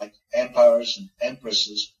with empires and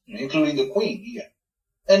empresses, including the Queen here.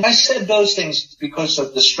 And I said those things because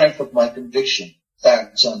of the strength of my conviction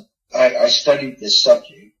that I studied this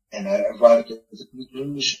subject and I arrived at the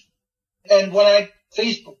conclusion. And when I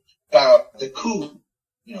Facebooked about the coup,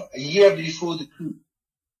 a year before the coup,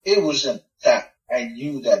 it wasn't that I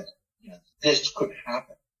knew that this could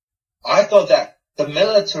happen. I thought that the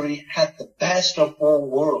military had the best of all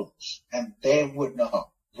worlds and they would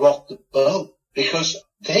not rock the boat because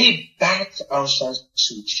they backed Aung San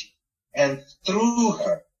Suu Kyi. And through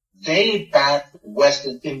her, they backed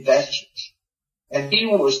Western investors. And he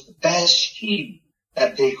was the best team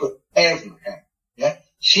that they could ever have. Yeah.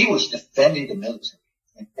 She was defending the military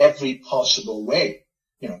in every possible way,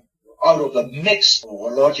 out of a mix of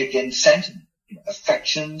logic and sentiment,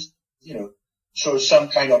 affections, so some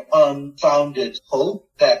kind of unfounded hope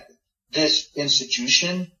that this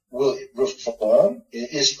institution will reform,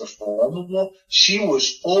 is reformable. She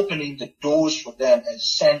was opening the doors for them at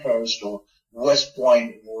Sandhurst or West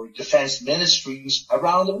Point or defense ministries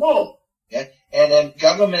around the world. Yeah? And then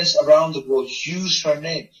governments around the world used her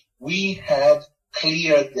name. We had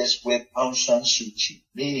cleared this with Aung San Suu Kyi,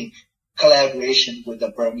 meaning collaboration with the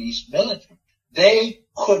Burmese military. They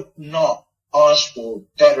could not ask for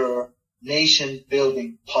better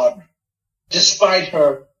nation-building partner, despite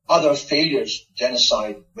her other failures,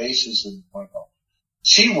 genocide, racism, whatnot.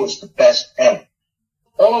 She was the best ever.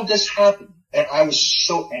 All of this happened, and I was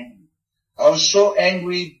so angry. I was so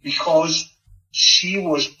angry because she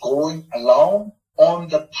was going along on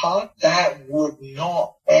the path that would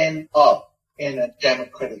not end up in a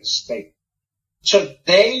democratic state. So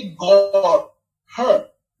they got her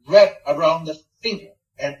wrapped around the finger,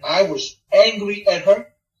 and I was angry at her.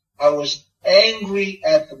 I was angry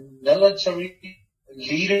at the military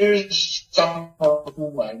leaders, some of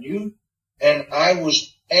whom I knew, and I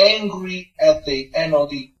was angry at the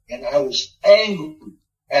NLD, and I was angry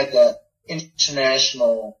at the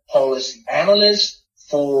international policy analysts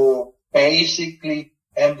for basically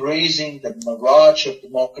embracing the mirage of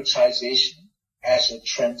democratization as a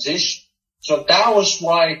transition. So that was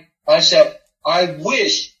why I said, I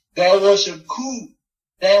wish there was a coup,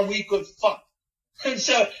 then we could fuck. And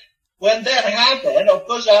so when that happened, of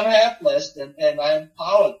course I'm helpless and I'm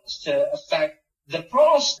powerless to affect the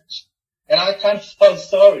process. And I kind of felt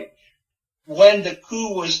sorry. When the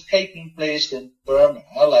coup was taking place in Burma,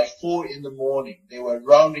 like 4 a.m, they were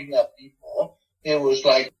rounding up people. It was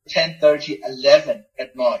like 10:30, 11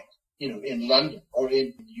 at night, in London or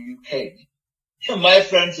in the UK. And my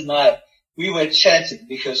friends and I, we were chatting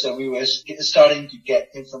because we were starting to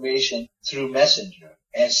get information through Messenger.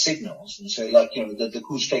 as signals and say, like, the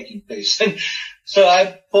coup's taking place. So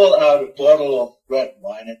I pulled out a bottle of red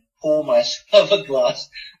wine and poured myself a glass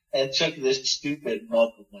and took this stupid mug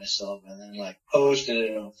of myself and then like posted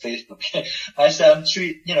it on Facebook. I said, I'm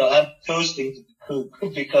toasting to the coup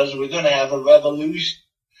because we're going to have a revolution.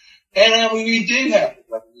 And we do have a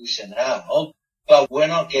revolution now, but we're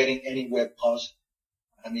not getting anywhere positive.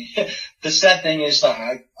 I mean, the sad thing is that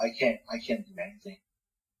I can't do anything,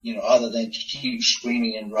 other than keep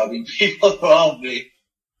screaming and rubbing people wrong way.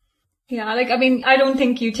 Yeah, like, I mean, I don't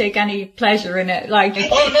think you take any pleasure in it. Like, oh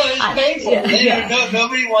no, it's painful. Yeah. No,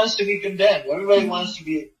 nobody wants to be condemned. Everybody wants to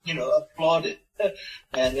be, applauded,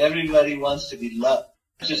 and everybody wants to be loved.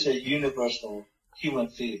 It's just a universal human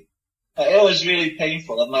feeling. It was really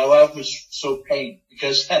painful, and my wife was so pained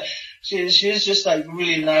because she's just like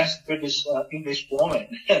really nice British English woman.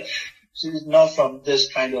 She's not from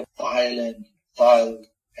this kind of vile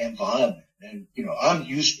environment. And, I'm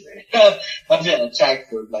used to it. I've been attacked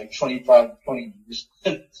for like 20 years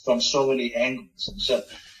from so many angles. And so,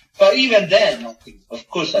 but even then, of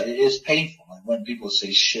course, it is painful when people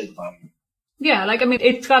say shit about you. Yeah, like, I mean,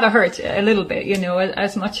 it's gotta hurt a little bit,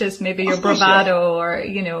 as much as maybe your bravado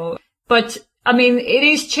or, but I mean, it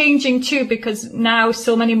is changing too because now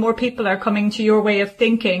so many more people are coming to your way of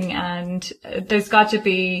thinking and there's got to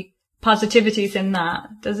be positivities in that,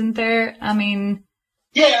 doesn't there? I mean,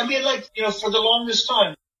 yeah, I mean, like, for the longest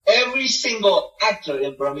time, every single actor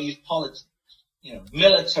in Burmese politics,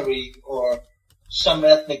 military or some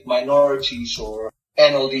ethnic minorities or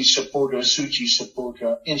NLD supporters, Suu Kyi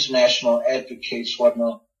supporter, international advocates,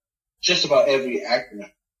 whatnot, just about every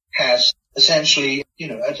actor has essentially,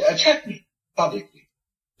 attacked me publicly.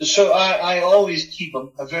 So I always keep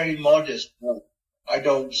a very modest walk. I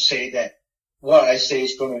don't say that what I say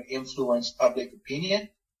is going to influence public opinion.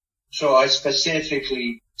 So I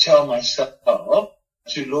specifically tell myself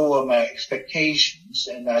to lower my expectations.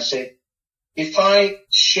 And I said, if I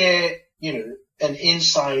share, an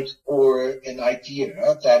insight or an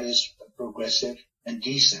idea that is progressive and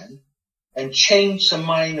decent and change the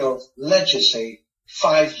mind of, let's just say,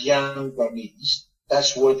 5 young Burmese,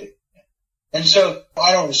 that's worth it. And so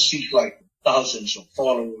I don't seek like thousands of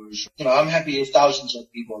followers. I'm happy if thousands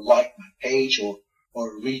of people like my page or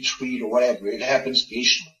retweet or whatever. It happens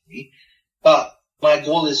occasionally. But my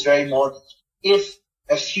goal is very modest. If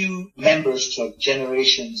a few members of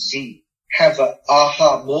Generation Z have an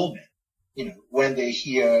aha moment, when they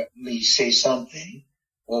hear me say something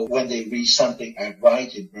or when they read something I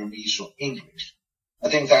write in Burmese or English, I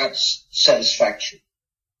think that's satisfactory.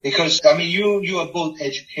 Because, I mean, you are both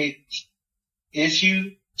educators. If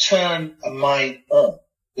you turn a mind on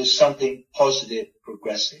with something positive,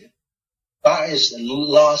 progressive, that is a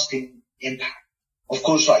lasting impact. Of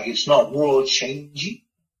course, like, it's not world changing.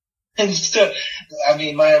 And so, I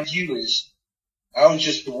mean, my view is I was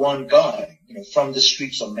just the one guy, from the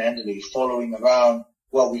streets of Mandalay following around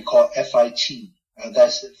what we call FIT.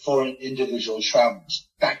 That's foreign individual travelers,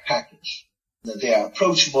 backpackers. They are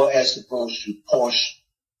approachable as opposed to posh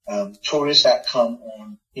tourists that come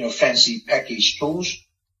on, fancy package tours.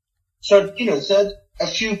 So, that a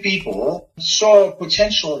few people saw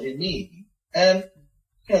potential in me and,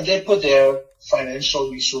 they put their financial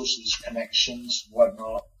resources, connections,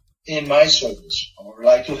 whatnot in my service or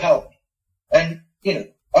like to help me. And,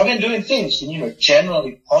 I've been doing things,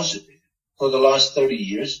 generally positive for the last 30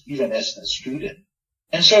 years, even as a student.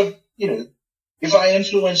 And so, if I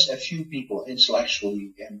influence a few people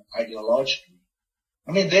intellectually and ideologically,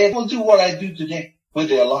 I mean, they will do what I do today with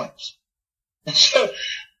their lives. And so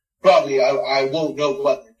probably I won't know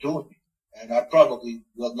what they're doing. And I probably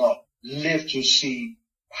will not live to see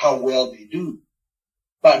how well they do.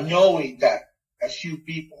 But knowing that a few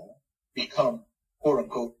people become, quote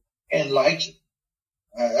unquote, enlightened,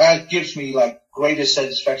 that gives me like greater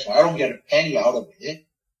satisfaction. I don't get a penny out of it,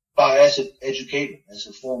 but as an educator, as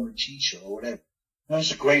a former teacher or whatever,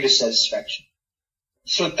 it's a greater satisfaction.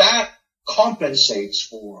 So that compensates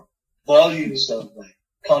for volumes of like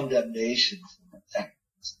condemnation from attack.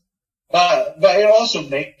 But it also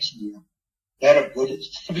makes me a better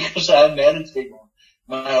Buddhist because I meditate on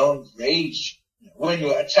my own rage. When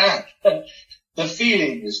you're attacked, the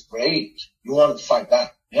feeling is rage. You want to fight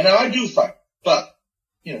back. And I do fight. But,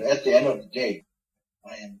 at the end of the day,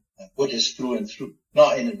 I am a Buddhist through and through,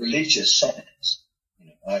 not in a religious sense.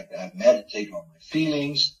 I meditate on my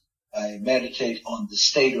feelings. I meditate on the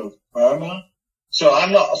state of Burma. So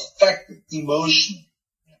I'm not affected emotionally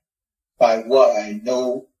by what I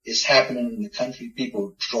know is happening in the country.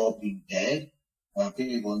 People dropping dead,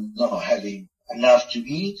 people not having enough to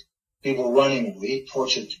eat, people running away,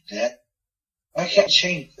 tortured to death. I can't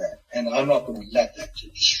change that, and I'm not going to let that to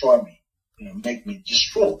destroy me, make me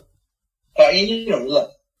distraught. But,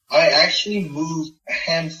 look, I actually moved a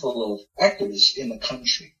handful of activists in the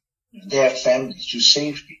country, their families, to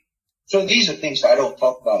safety. So these are things I don't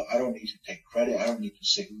talk about. I don't need to take credit. I don't need to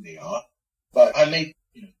say who they are. But I make,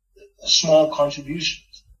 a small contribution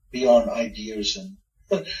beyond ideas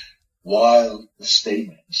and wild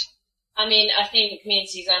statements. I mean, I think me and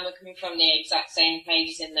Suzanne were coming from the exact same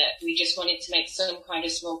place in that we just wanted to make some kind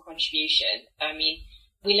of small contribution. I mean,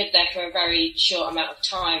 we lived there for a very short amount of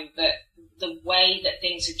time, but the way that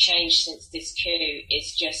things have changed since this coup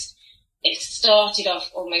is just, it started off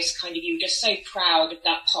almost kind of, you were just so proud of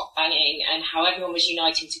that pot banging and how everyone was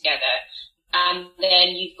uniting together. And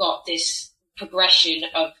then you've got this progression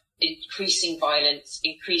of increasing violence,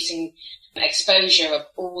 increasing exposure of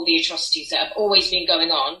all the atrocities that have always been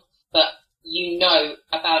going on, but you know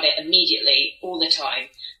about it immediately all the time.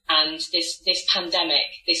 And this pandemic,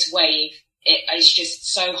 this wave, it's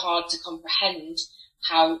just so hard to comprehend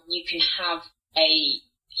how you can have a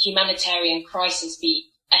humanitarian crisis be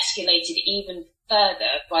escalated even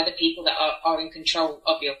further by the people that are in control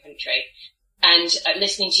of your country. And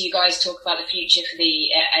listening to you guys talk about the future for the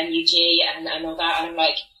NUG and all that, and I'm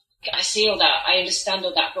like, I see all that, I understand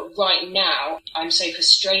all that, but right now I'm so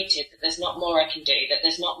frustrated that there's not more I can do, that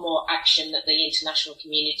there's not more action that the international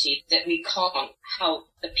community, that we can't help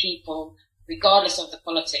the people, regardless of the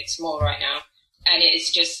politics, more right now. And it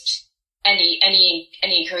is just any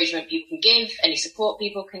encouragement people can give, any support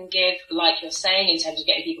people can give, like you're saying, in terms of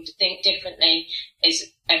getting people to think differently, is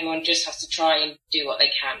everyone just has to try and do what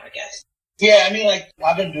they can, I guess. Yeah, I mean,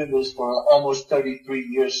 I've been doing this for almost 33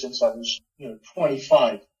 years since I was,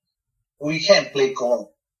 25. We can't play God,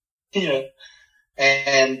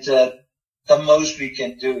 and the most we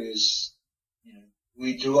can do is,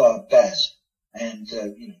 we do our best, and,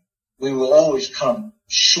 we will always come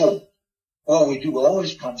short. What we do will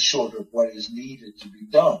always come short of what is needed to be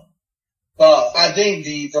done. But I think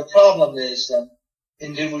the problem is that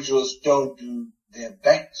individuals don't do their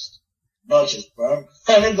best, not just Burma.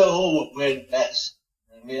 I mean, the whole world, we're in a mess.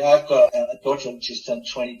 I mean, I've got a daughter which is turned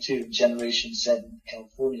 22, Generation Z in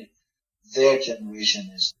California. Their generation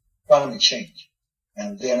is climate change.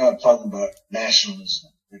 And they're not talking about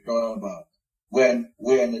nationalism. They're talking about when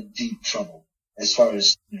we're in a deep trouble as far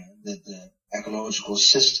as, the ecological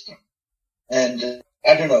system. And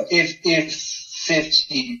I don't know, if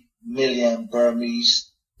 50 million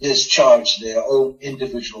Burmese discharge their own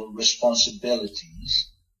individual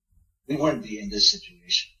responsibilities, we wouldn't be in this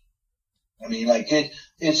situation. I mean,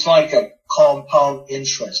 it's like a compound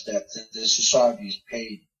interest that the society is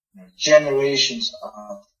paid. Generations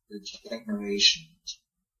after generations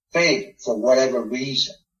fail for whatever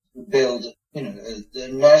reason to build, the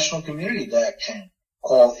national community that can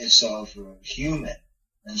call itself human.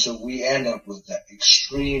 And so we end up with that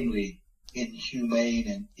extremely inhumane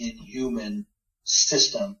and inhuman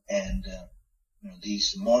system and,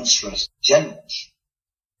 these monstrous generals.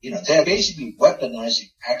 They're basically weaponizing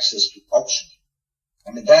access to oxygen.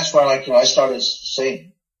 I mean, that's why, I started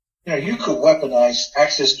saying, you could weaponize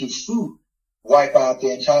access to food, wipe out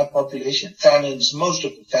the entire population. Famines, most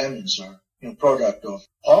of the famines are, product of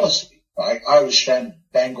policy, like Irish famine,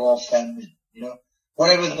 Bengal famine,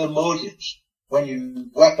 whatever the motives. When you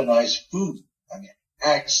weaponize food,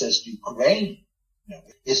 access to grain,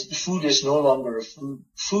 food is no longer a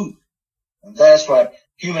food. And that's why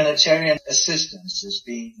humanitarian assistance is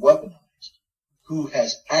being weaponized. Who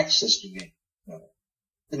has access to it?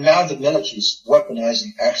 And now the military is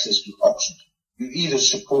weaponizing access to oxygen. You either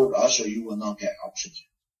support us or you will not get oxygen.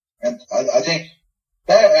 And I think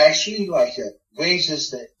that actually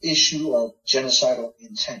raises the issue of genocidal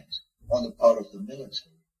intent on the part of the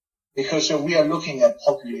military. Because we are looking at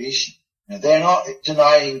population. They're not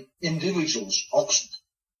denying individuals oxygen.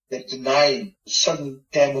 They're denying certain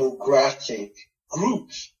demographic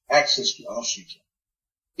groups access to oxygen.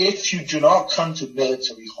 If you do not come to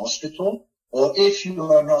military hospital, or if you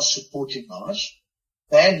are not supporting us,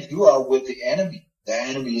 then you are with the enemy. The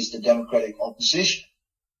enemy is the democratic opposition.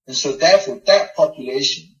 And so therefore that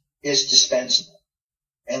population is dispensable.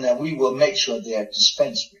 And then we will make sure they are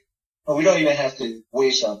dispensed with. And we don't even have to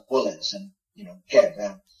waste our bullets and, get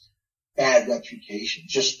them bad reputation.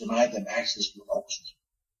 Just deny them access to oxygen.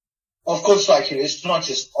 Of course, it's not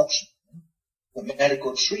just oxygen, the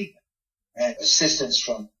medical treatment and assistance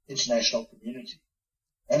from international community.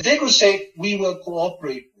 And they could say we will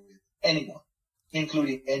cooperate with anyone,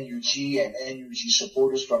 including NUG and NUG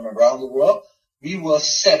supporters from around the world. We will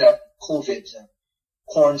set up COVID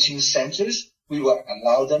quarantine centers. We will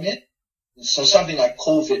allow them in. So something like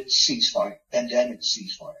COVID ceasefire, pandemic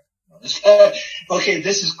ceasefire. Okay,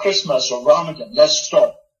 this is Christmas or Ramadan. Let's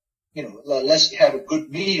stop. Let's have a good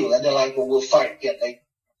meal. And they're like, well, we'll fight again.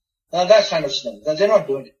 That kind of stuff. They're not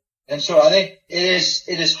doing it. And so I think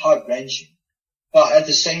it is heart-wrenching. But at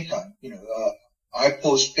the same time, I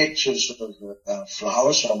post pictures of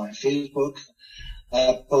flowers on my Facebook.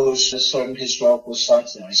 I post certain historical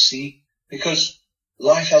sites that I see because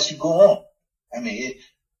life has to go on. I mean,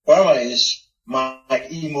 Burma is my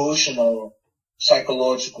emotional,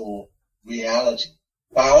 psychological reality.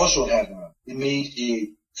 But I also have an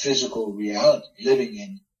immediate physical reality living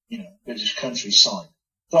in, British countryside.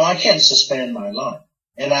 So I can't suspend my life.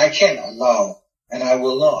 And I can't allow, and I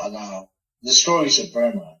will not allow, the stories of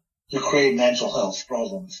Burma to create mental health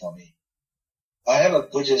problems for me. I have a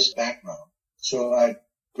Buddhist background, so I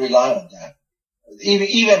rely on that.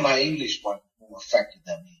 Even my English part more affected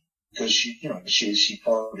than me because she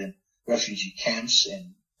fought in refugee camps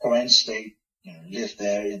in Korean state, lived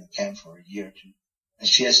there in the camp for a year or two. And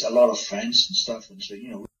she has a lot of friends and stuff. And so,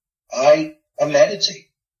 I meditate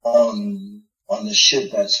on the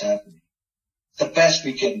shit that's happening. The best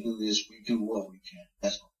we can do is we do what we can.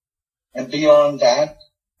 That's all. And beyond that,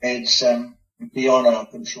 it's beyond our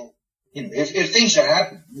control. If things are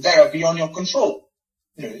happening that are beyond your control,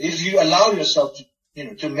 if you allow yourself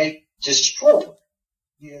to make destroy,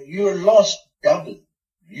 you're lost doubly.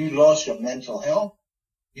 You lost your mental health.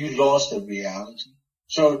 You lost the reality.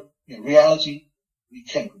 So reality we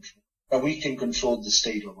can't control, but we can control the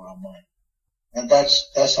state of our mind, and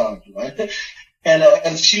that's how I do it. And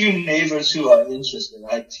a few neighbors who are interested,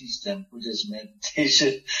 I teach them Buddhist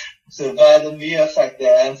meditation. So by the mere fact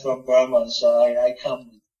that I'm from Burma, so I come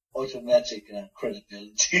with automatic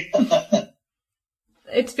credibility.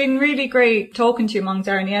 It's been really great talking to you, Maung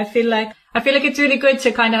Zarni. I feel like it's really good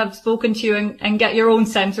to kind of have spoken to you and get your own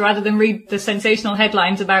sense rather than read the sensational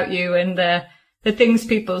headlines about you and the things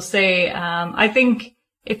people say. I think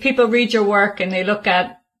if people read your work and they look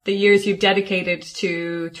at the years you've dedicated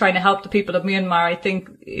to trying to help the people of Myanmar, I think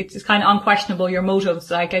it's kind of unquestionable your motives.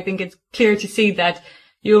 Like, I think it's clear to see that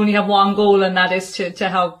you only have one goal, and that is to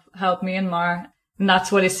help Myanmar. And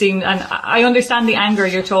that's what it seemed. And I understand the anger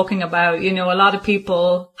you're talking about. A lot of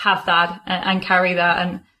people have that and carry that.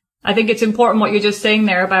 And I think it's important what you're just saying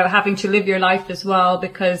there about having to live your life as well,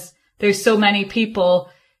 because there's so many people,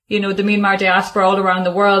 the Myanmar diaspora all around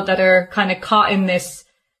the world that are kind of caught in this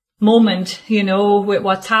moment, with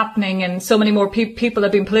what's happening, and so many more people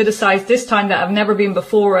have been politicized this time that have never been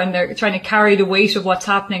before, and they're trying to carry the weight of what's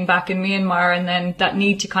happening back in Myanmar, and then that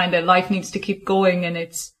life needs to keep going, and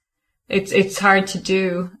it's hard to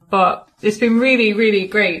do. But it's been really, really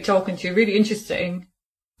great talking to you, really interesting.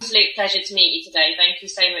 Absolute pleasure to meet you today. Thank you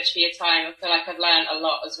so much for your time. I feel like I've learned a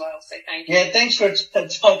lot as well, so thank you. Yeah, thanks for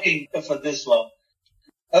talking for this long.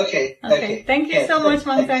 Okay. Thank you so much,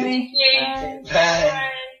 Maung Zarni. Thank you. Bye.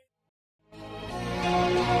 Bye.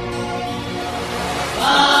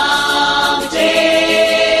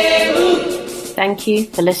 Thank you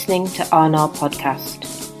for listening to Arnar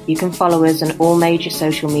Podcast. You can follow us on all major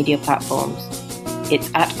social media platforms. It's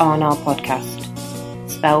at Arnar Podcast,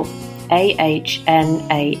 spelled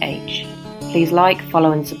AHNAH. Please like,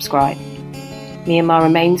 follow and subscribe. Myanmar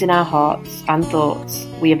remains in our hearts and thoughts.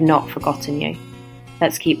 We have not forgotten you.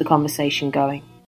 Let's keep the conversation going.